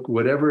a book,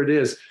 whatever it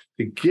is,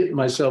 to get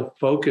myself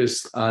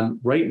focused on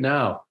right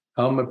now,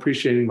 how I'm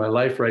appreciating my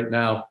life right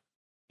now,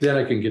 then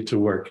I can get to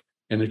work.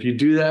 And if you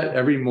do that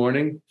every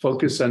morning,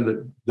 focus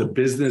on the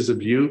business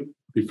of you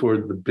before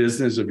the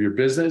business of your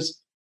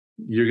business,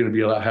 you're going to be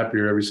a lot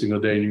happier every single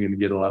day and you're going to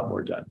get a lot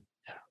more done.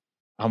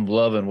 I'm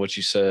loving what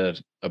you said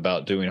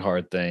about doing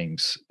hard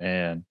things.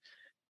 And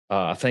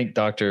I think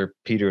Dr.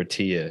 Peter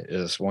Attia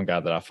is one guy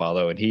that I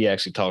follow, and he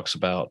actually talks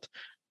about,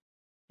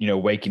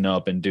 waking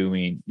up and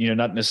doing,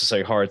 not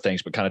necessarily hard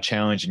things, but kind of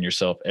challenging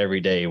yourself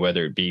every day,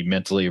 whether it be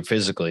mentally or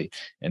physically.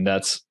 And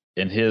that's,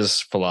 in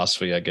his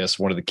philosophy, I guess,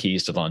 one of the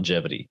keys to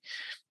longevity.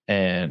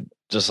 And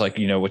just like,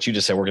 what you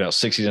just said, working out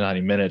 60 to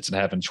 90 minutes and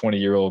having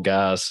 20-year-old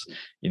guys,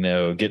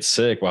 get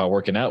sick while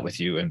working out with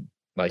you. And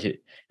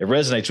it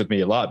resonates with me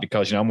a lot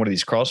because, I'm one of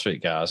these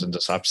CrossFit guys and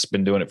I've just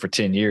been doing it for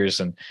 10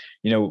 years. And,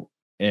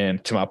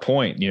 and to my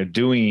point,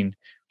 doing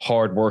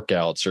hard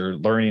workouts or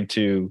learning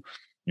to,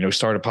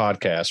 start a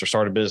podcast or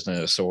start a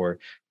business or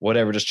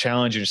whatever, just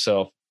challenge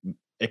yourself.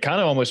 It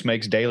kind of almost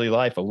makes daily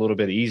life a little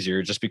bit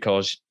easier just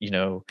because,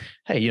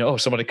 hey,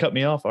 somebody cut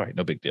me off. All right,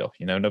 no big deal.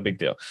 No big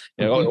deal.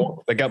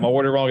 They got my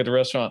order wrong at the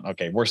restaurant.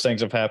 Okay. Worst things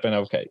have happened.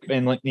 Okay.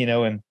 And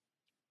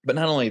but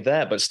not only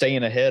that, but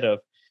staying ahead of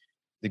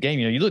the game.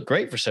 You look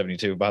great for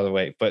 72, by the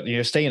way, but,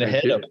 staying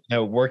ahead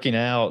of, working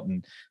out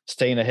and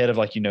staying ahead of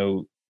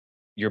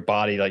your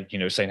body,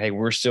 saying, hey,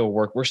 we're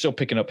still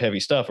picking up heavy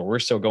stuff, or we're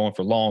still going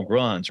for long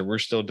runs, or we're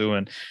still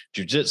doing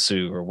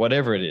jujitsu or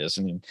whatever it is.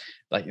 And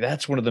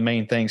that's one of the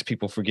main things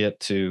people forget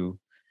to,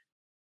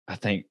 I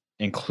think,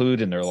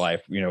 include in their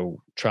life,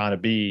 trying to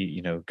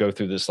be, go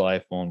through this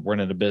life on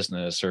running a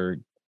business or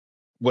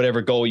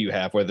whatever goal you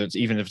have, whether it's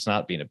even if it's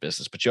not being a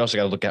business, but you also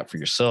got to look out for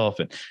yourself.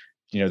 And,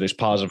 there's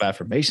positive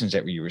affirmations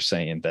that you were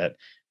saying that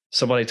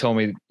somebody told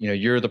me,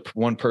 you're the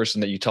one person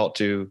that you talk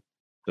to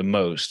the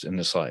most in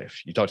this life.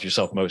 You talk to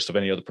yourself most of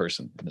any other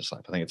person in this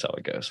life. I think it's how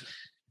it goes.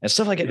 And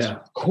stuff like it's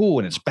cool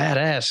and it's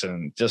badass.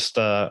 And just,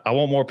 I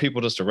want more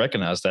people just to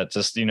recognize that,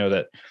 just,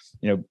 that,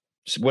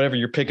 whatever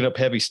you're picking up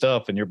heavy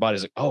stuff and your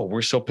body's like, oh,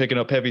 we're still picking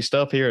up heavy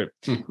stuff here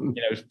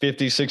at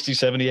 50, 60,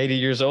 70, 80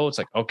 years old. It's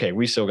like, okay,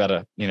 we still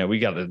gotta, we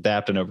gotta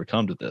adapt and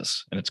overcome to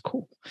this. And it's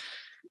cool.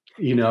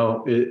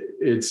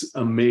 It's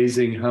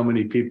amazing how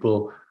many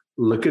people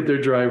look at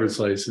their driver's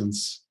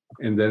license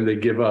and then they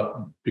give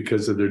up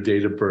because of their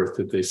date of birth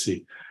that they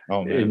see.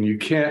 Oh man. And you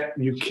can't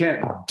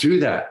do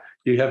that.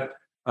 You have,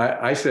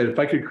 I said, if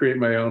I could create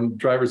my own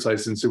driver's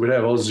license, it would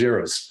have all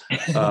zeros.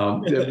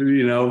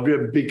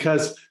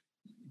 Because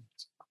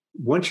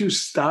once you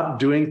stop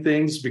doing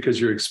things because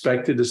you're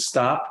expected to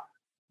stop,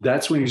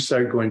 that's when you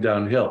start going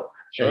downhill.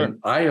 Sure. And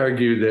I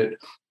argue that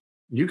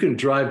you can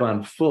drive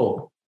on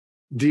full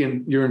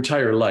your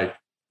entire life.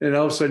 And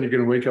all of a sudden you're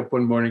going to wake up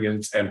one morning and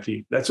it's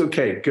empty. That's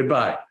okay.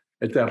 Goodbye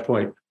at that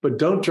point. But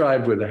don't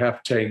drive with a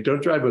half tank.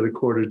 Don't drive with a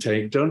quarter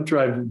tank. Don't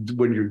drive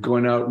when you're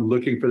going out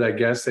looking for that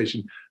gas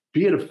station.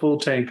 Be at a full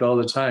tank all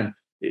the time.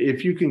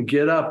 If you can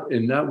get up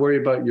and not worry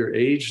about your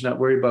age, not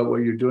worry about what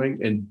you're doing,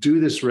 and do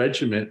this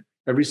regimen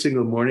every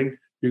single morning,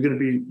 you're going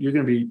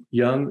to be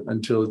young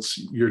until it's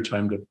your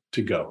time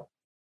to go.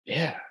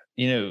 Yeah.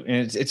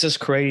 And it's just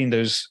creating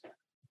those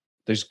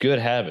good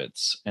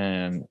habits.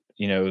 And,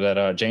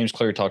 that James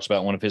Clear talks about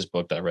in one of his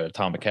books that I read,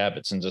 Atomic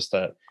Habits, and just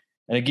that.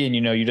 And again,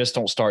 you just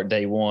don't start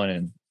day one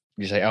and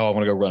you say, oh, I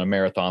want to go run a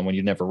marathon when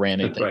you've never ran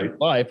anything in your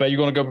life, but you're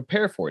going to go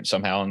prepare for it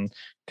somehow. And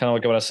kind of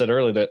like what I said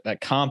earlier, that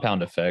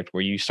compound effect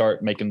where you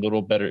start making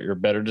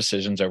better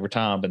decisions over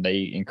time, and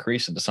they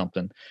increase into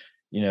something,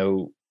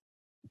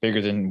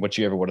 bigger than what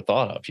you ever would have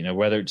thought of,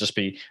 whether it just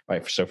be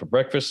right. So for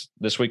breakfast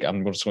this week,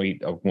 I'm going to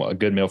eat a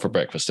good meal for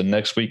breakfast. And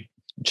next week,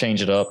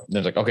 change it up. And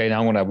it's like, okay, now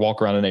I'm going to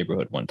walk around the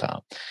neighborhood one time.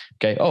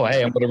 Okay. Oh,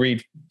 hey, I'm going to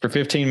read for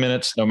 15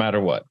 minutes, no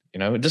matter what,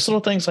 just little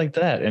things like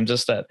that. And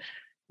just that,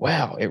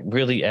 wow, it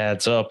really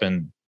adds up.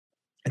 And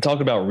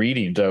talking about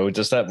reading though,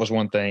 just that was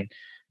one thing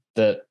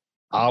that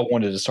I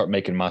wanted to start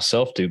making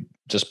myself do,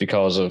 just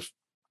because of,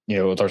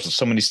 there's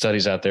so many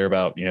studies out there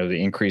about,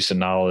 the increase in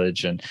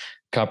knowledge and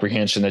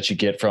comprehension that you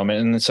get from it.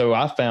 And so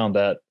I found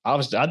that I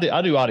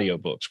do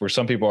audiobooks, where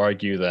some people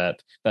argue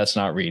that that's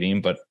not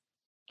reading, but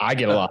I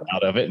get a lot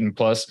out of it. And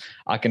plus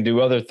I can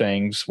do other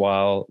things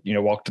while,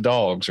 walk the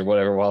dogs or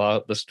whatever, while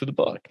I listen to the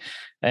book.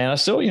 And I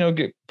still,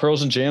 get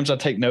pearls and gems. I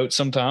take notes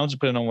sometimes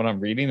depending on what I'm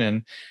reading,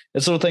 and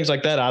it's little things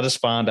like that. I just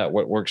find out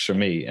what works for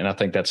me. And I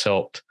think that's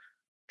helped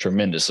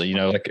tremendously.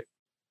 Like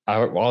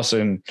I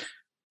also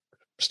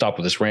stop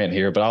with this rant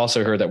here, but I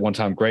also heard that one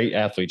time great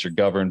athletes are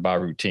governed by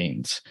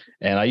routines.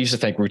 And I used to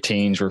think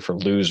routines were for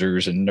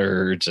losers and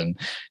nerds, and,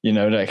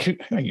 like,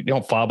 you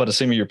don't fly by the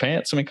seam of your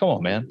pants. I mean, come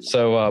on, man.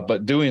 So,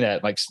 but doing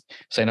that, like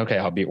saying, okay,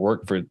 I'll be at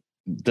work for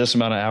this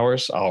amount of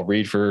hours. I'll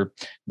read for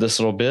this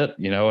little bit,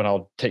 and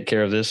I'll take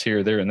care of this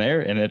here, there, and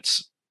there. And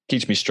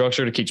keeps me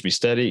structured. It keeps me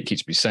steady. It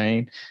keeps me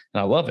sane.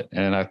 And I love it.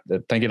 And I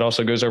think it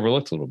also goes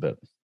overlooked a little bit.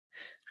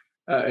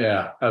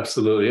 Yeah,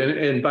 absolutely.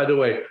 And by the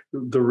way,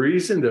 the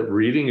reason that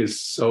reading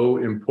is so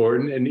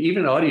important, and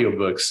even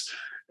audiobooks,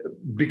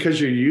 because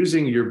you're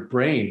using your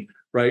brain,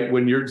 right?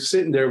 When you're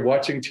sitting there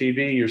watching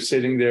TV, you're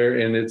sitting there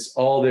and it's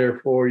all there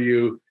for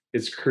you.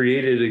 It's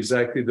created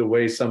exactly the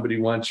way somebody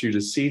wants you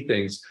to see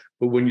things.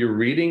 But when you're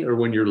reading or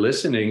when you're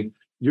listening,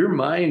 your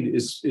mind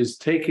is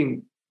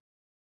taking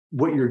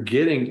what you're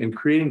getting and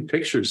creating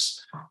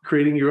pictures,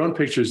 creating your own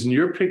pictures. And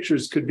your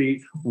pictures could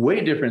be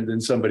way different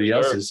than somebody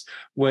else's.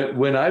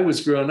 When I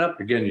was growing up,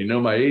 again,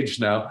 my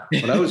age now,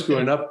 when I was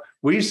growing up,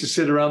 we used to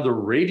sit around the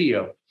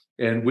radio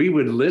and we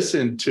would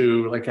listen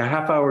to like a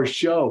half-hour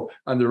show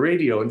on the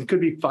radio. And it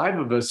could be 5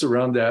 of us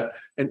around that.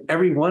 And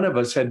every one of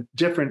us had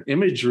different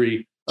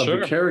imagery of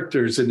the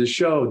characters in the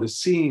show, the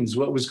scenes,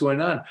 what was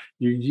going on.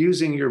 You're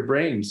using your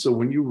brain. So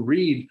when you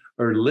read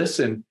or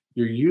listen,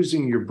 you're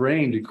using your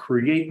brain to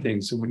create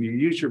things. And when you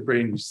use your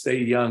brain, you stay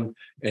young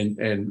and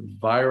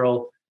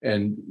viral,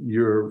 and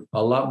you're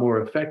a lot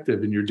more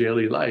effective in your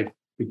daily life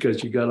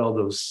because you got all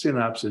those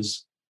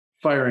synapses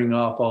firing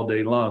off all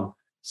day long.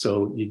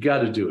 So you got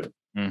to do it.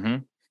 Mm-hmm.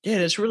 Yeah,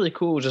 it's really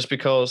cool just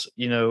because,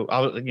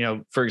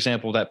 for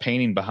example, that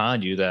painting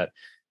behind you that,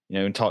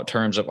 in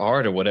terms of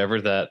art or whatever,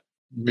 that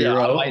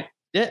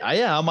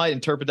I might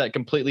interpret that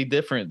completely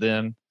different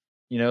than,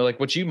 like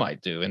what you might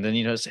do. And then,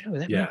 say, oh,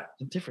 that might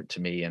be different to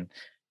me. And,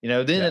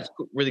 then it's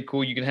really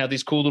cool. You can have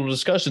these cool little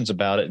discussions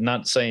about it.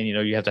 Not saying,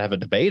 you have to have a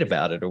debate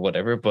about it or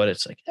whatever, but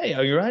it's like, hey,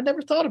 I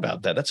never thought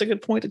about that. That's a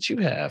good point that you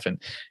have.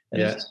 And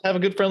just have a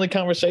good friendly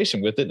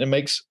conversation with it. And it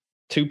makes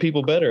 2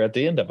 people better at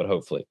the end of it,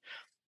 hopefully,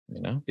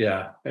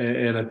 Yeah.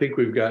 And I think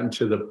we've gotten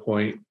to the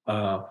point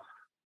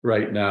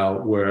right now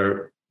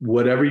where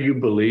whatever you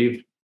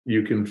believe,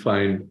 you can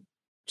find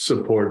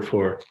support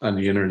for on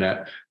the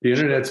internet. The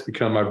internet's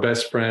become our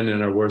best friend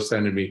and our worst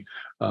enemy,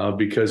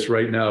 because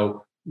right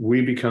now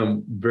we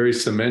become very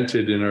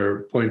cemented in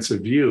our points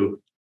of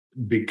view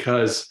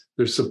because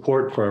there's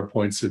support for our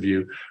points of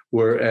view.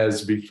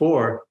 Whereas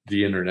before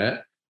the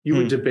internet, you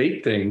would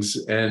debate things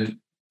and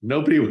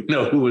nobody would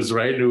know who was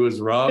right and who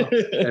was wrong.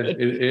 And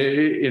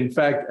in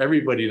fact,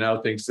 everybody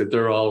now thinks that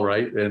they're all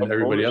right and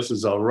everybody else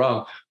is all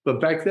wrong.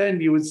 But back then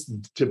you would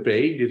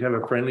debate, you'd have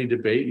a friendly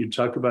debate, you'd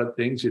talk about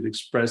things, you'd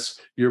express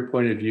your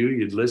point of view,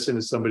 you'd listen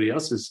to somebody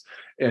else's.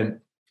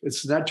 And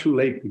it's not too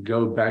late to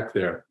go back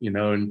there,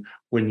 and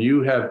when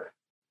you're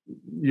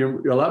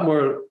a lot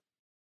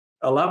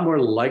more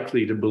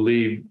likely to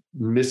believe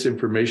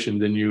misinformation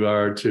than you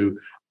are to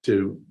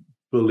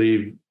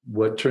believe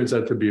what turns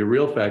out to be a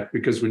real fact,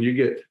 because when you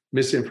get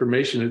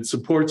misinformation, it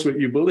supports what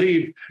you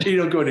believe, you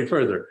don't go any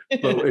further.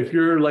 But if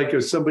you're like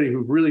somebody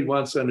who really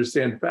wants to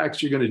understand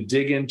facts, you're going to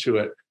dig into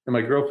it. And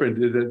my girlfriend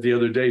did that the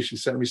other day. She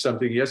sent me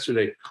something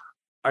yesterday.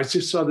 I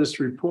just saw this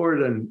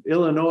report in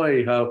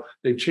Illinois, how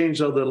they've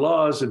changed all the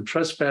laws and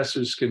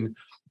trespassers can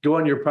go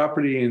on your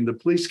property and the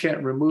police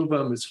can't remove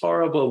them. It's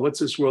horrible. What's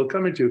this world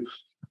coming to?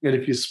 And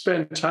if you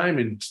spend time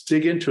and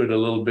dig into it a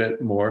little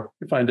bit more,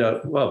 you find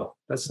out, well,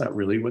 that's not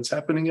really what's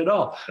happening at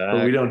all.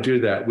 But we don't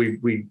do that.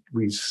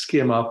 We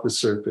skim off the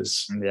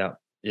surface. Yeah.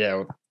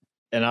 Yeah.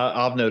 And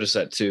I've noticed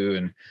that too.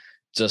 And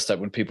just that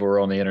when people are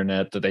on the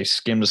internet, that they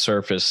skim the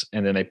surface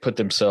and then they put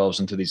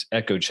themselves into these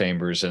echo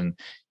chambers and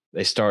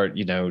they start,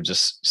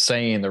 just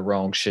saying the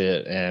wrong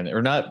shit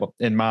or not,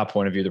 in my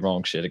point of view, the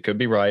wrong shit. It could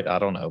be right. I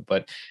don't know.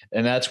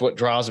 And that's what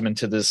draws them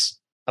into this.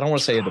 I don't want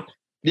to say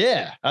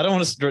I don't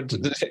want to,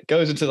 it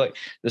goes into like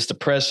this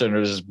depression or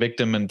this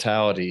victim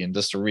mentality. And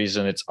just the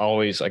reason it's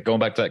always like going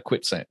back to that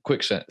quicksand.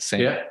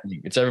 Yeah.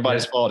 It's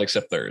everybody's fault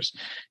except theirs,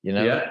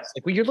 Yeah. It's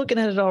like, well, you're looking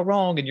at it all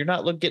wrong and you're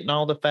not getting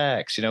all the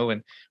facts,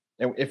 and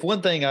if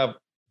one thing I've,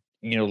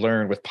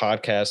 learned with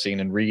podcasting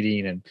and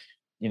reading and,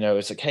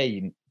 it's like,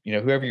 hey,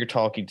 whoever you're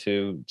talking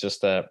to,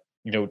 just that,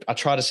 I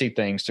try to see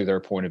things through their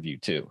point of view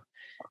too.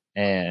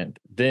 And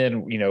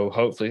then,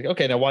 hopefully,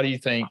 okay, now why do you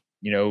think,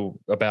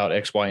 about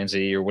X, Y, and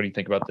Z, or what do you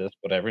think about this,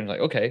 whatever. And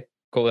like, okay,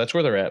 cool. That's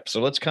where they're at. So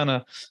let's kind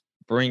of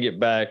bring it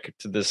back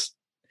to this,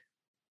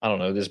 I don't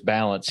know, this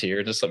balance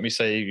here. Just let me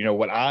say,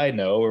 what I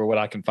know or what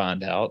I can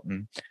find out.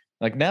 And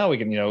like, now we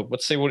can,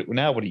 let's say what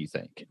do you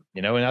think?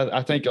 And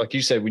I think, like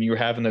you said, when you were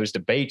having those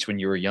debates when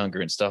you were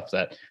younger and stuff,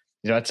 that,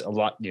 that's a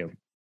lot,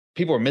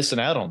 people are missing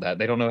out on that.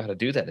 They don't know how to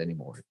do that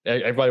anymore.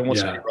 Everybody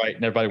wants to be right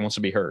and everybody wants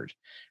to be heard.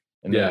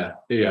 And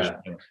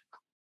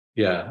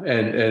Yeah.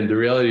 And the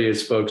reality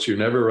is, folks, you're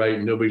never right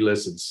and nobody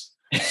listens.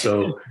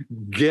 So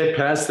get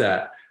past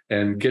that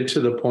and get to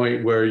the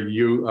point where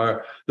you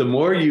are, the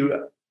more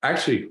you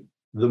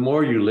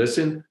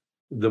listen,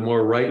 the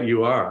more right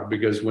you are.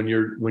 Because when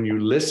you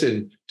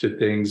listen to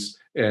things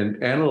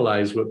and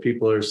analyze what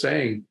people are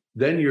saying,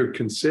 then you're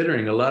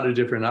considering a lot of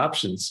different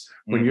options.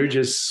 When you're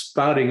just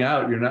spouting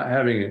out, you're not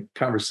having a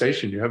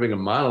conversation, you're having a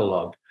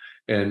monologue.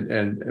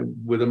 And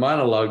with a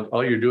monologue,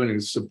 all you're doing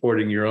is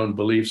supporting your own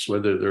beliefs,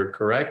 whether they're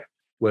correct,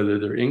 whether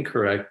they're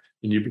incorrect,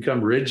 and you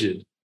become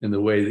rigid in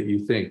the way that you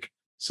think.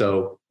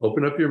 So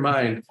open up your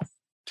mind,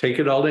 take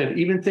it all in,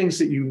 even things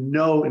that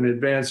in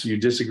advance you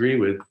disagree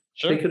with,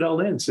 sure. Take it all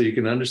in so you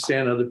can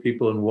understand other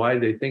people and why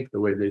they think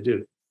the way they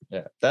do.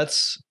 Yeah,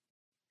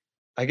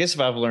 I guess if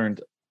I've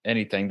learned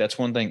anything, that's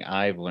one thing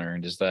I've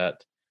learned is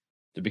that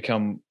to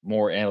become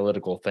more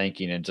analytical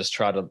thinking and just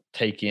try to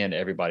take in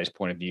everybody's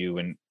point of view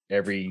and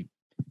every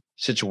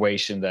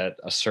situation that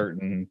a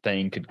certain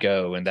thing could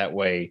go. And that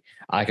way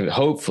I could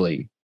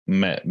hopefully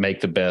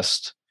make the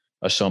best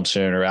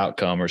assumption or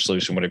outcome or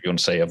solution, whatever you want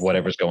to say, of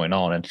whatever's going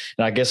on. And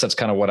I guess that's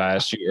kind of what I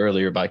asked you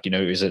earlier about,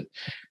 is it,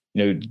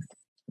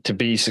 to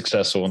be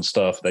successful and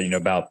stuff that,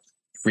 about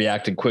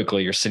reacting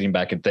quickly or sitting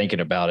back and thinking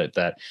about it,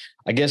 that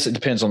I guess it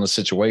depends on the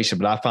situation,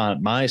 but I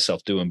find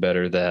myself doing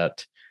better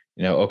that,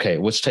 okay,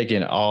 let's take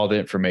in all the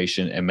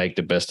information and make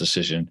the best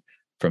decision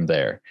from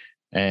there.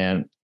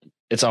 And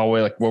it's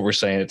always like what we're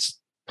saying, it's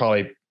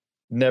probably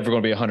never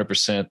going to be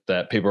 100%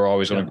 that people are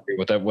always going to agree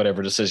with that,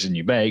 whatever decision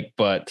you make.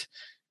 But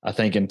I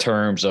think in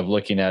terms of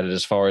looking at it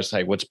as far as,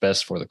 hey, what's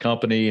best for the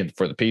company and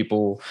for the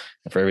people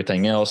and for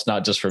everything else,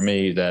 not just for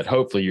me, that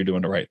hopefully you're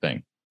doing the right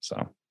thing.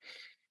 So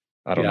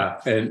I don't know.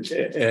 And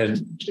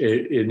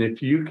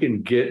if you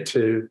can get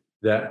to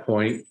that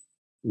point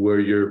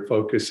where your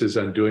focus is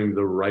on doing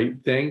the right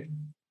thing,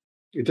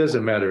 it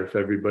doesn't matter if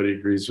everybody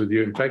agrees with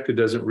you. In fact, it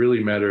doesn't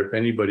really matter if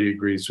anybody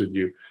agrees with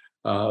you,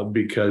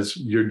 because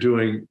you're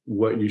doing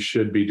what you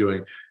should be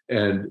doing.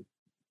 And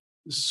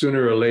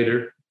sooner or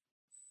later,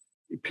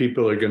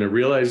 people are going to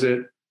realize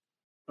it,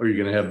 or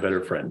you're going to have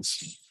better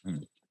friends.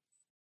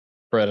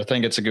 Brett, I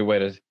think it's a good way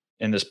to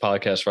end this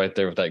podcast right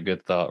there with that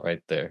good thought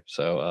right there.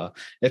 So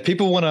if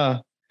people want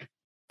to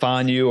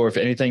find you, or if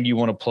anything you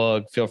want to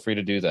plug, feel free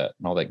to do that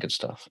and all that good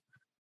stuff.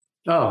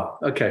 Oh,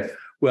 okay.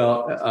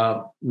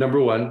 Well,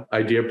 number one,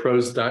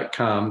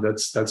 ideapros.com.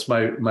 That's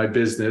my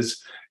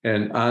business.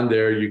 And on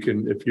there, you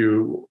can, if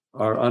you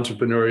are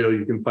entrepreneurial,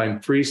 you can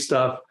find free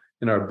stuff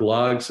in our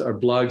blogs. Our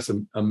blog's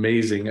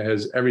amazing. It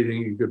has everything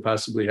you could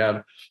possibly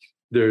have.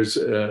 There's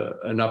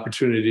an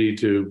opportunity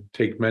to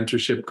take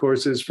mentorship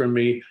courses from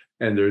me,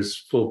 and there's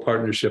full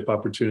partnership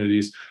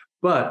opportunities.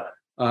 But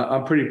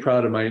I'm pretty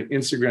proud of my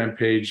Instagram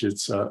page.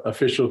 It's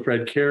official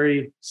Fred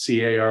Cary,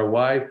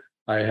 Cary.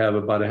 I have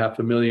about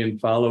 500,000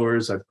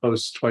 followers. I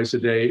post twice a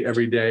day,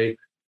 every day.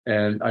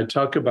 And I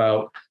talk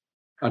about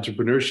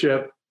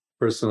entrepreneurship,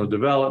 personal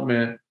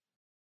development,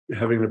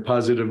 having a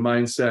positive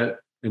mindset,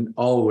 and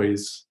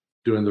always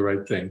doing the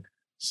right thing.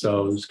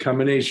 So it's a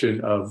combination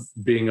of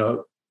being a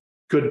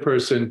good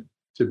person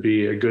to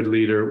be a good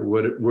leader,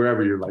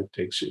 wherever your life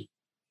takes you.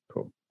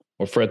 Cool.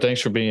 Well, Fred,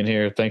 thanks for being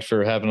here. Thanks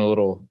for having a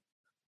little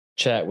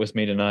chat with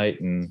me tonight,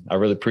 and I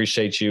really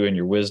appreciate you and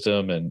your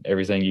wisdom and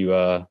everything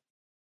you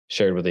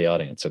shared with the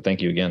audience. So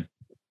thank you again.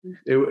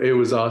 It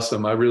was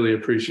awesome. I really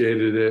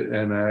appreciated it,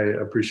 and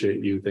I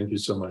appreciate you. Thank you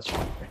so much.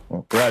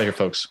 Well, we're out of here,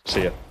 folks.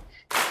 See ya.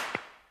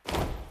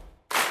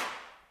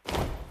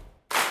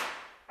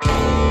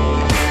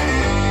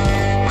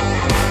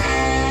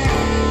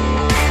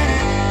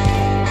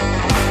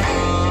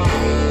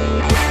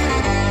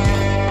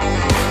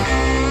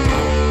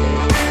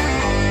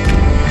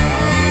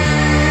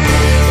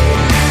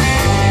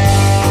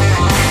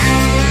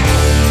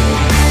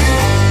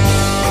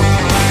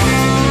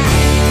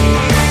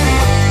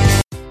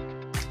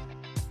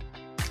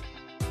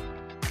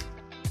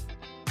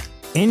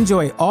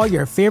 Enjoy all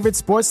your favorite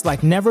sports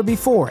like never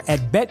before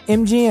at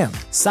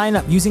BetMGM. Sign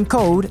up using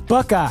code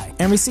Buckeye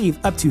and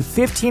receive up to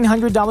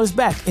 $1,500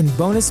 back in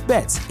bonus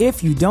bets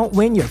if you don't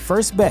win your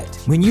first bet.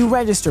 When you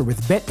register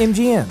with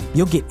BetMGM,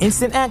 you'll get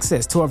instant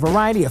access to a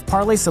variety of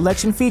parlay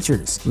selection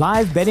features,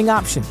 live betting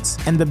options,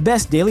 and the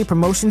best daily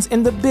promotions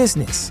in the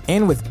business.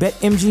 And with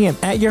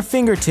BetMGM at your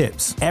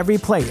fingertips, every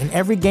play and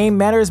every game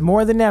matters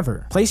more than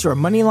ever. Place your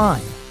money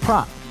line,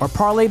 prop, or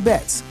parlay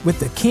bets with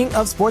the king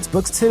of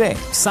sportsbooks today.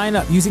 Sign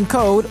up using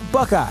code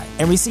Buckeye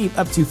and receive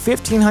up to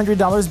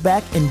 $1,500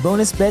 back in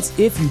bonus bets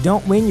if you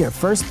don't win your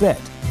first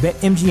bet.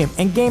 BetMGM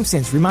and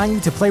GameSense remind you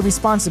to play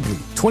responsibly.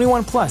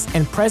 21 plus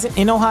and present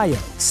in Ohio,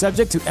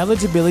 subject to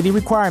eligibility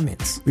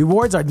requirements.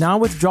 Rewards are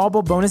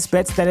non-withdrawable bonus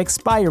bets that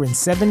expire in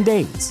 7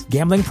 days.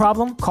 Gambling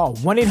problem? Call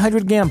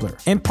 1-800-GAMBLER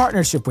in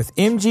partnership with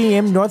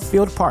MGM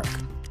Northfield Park.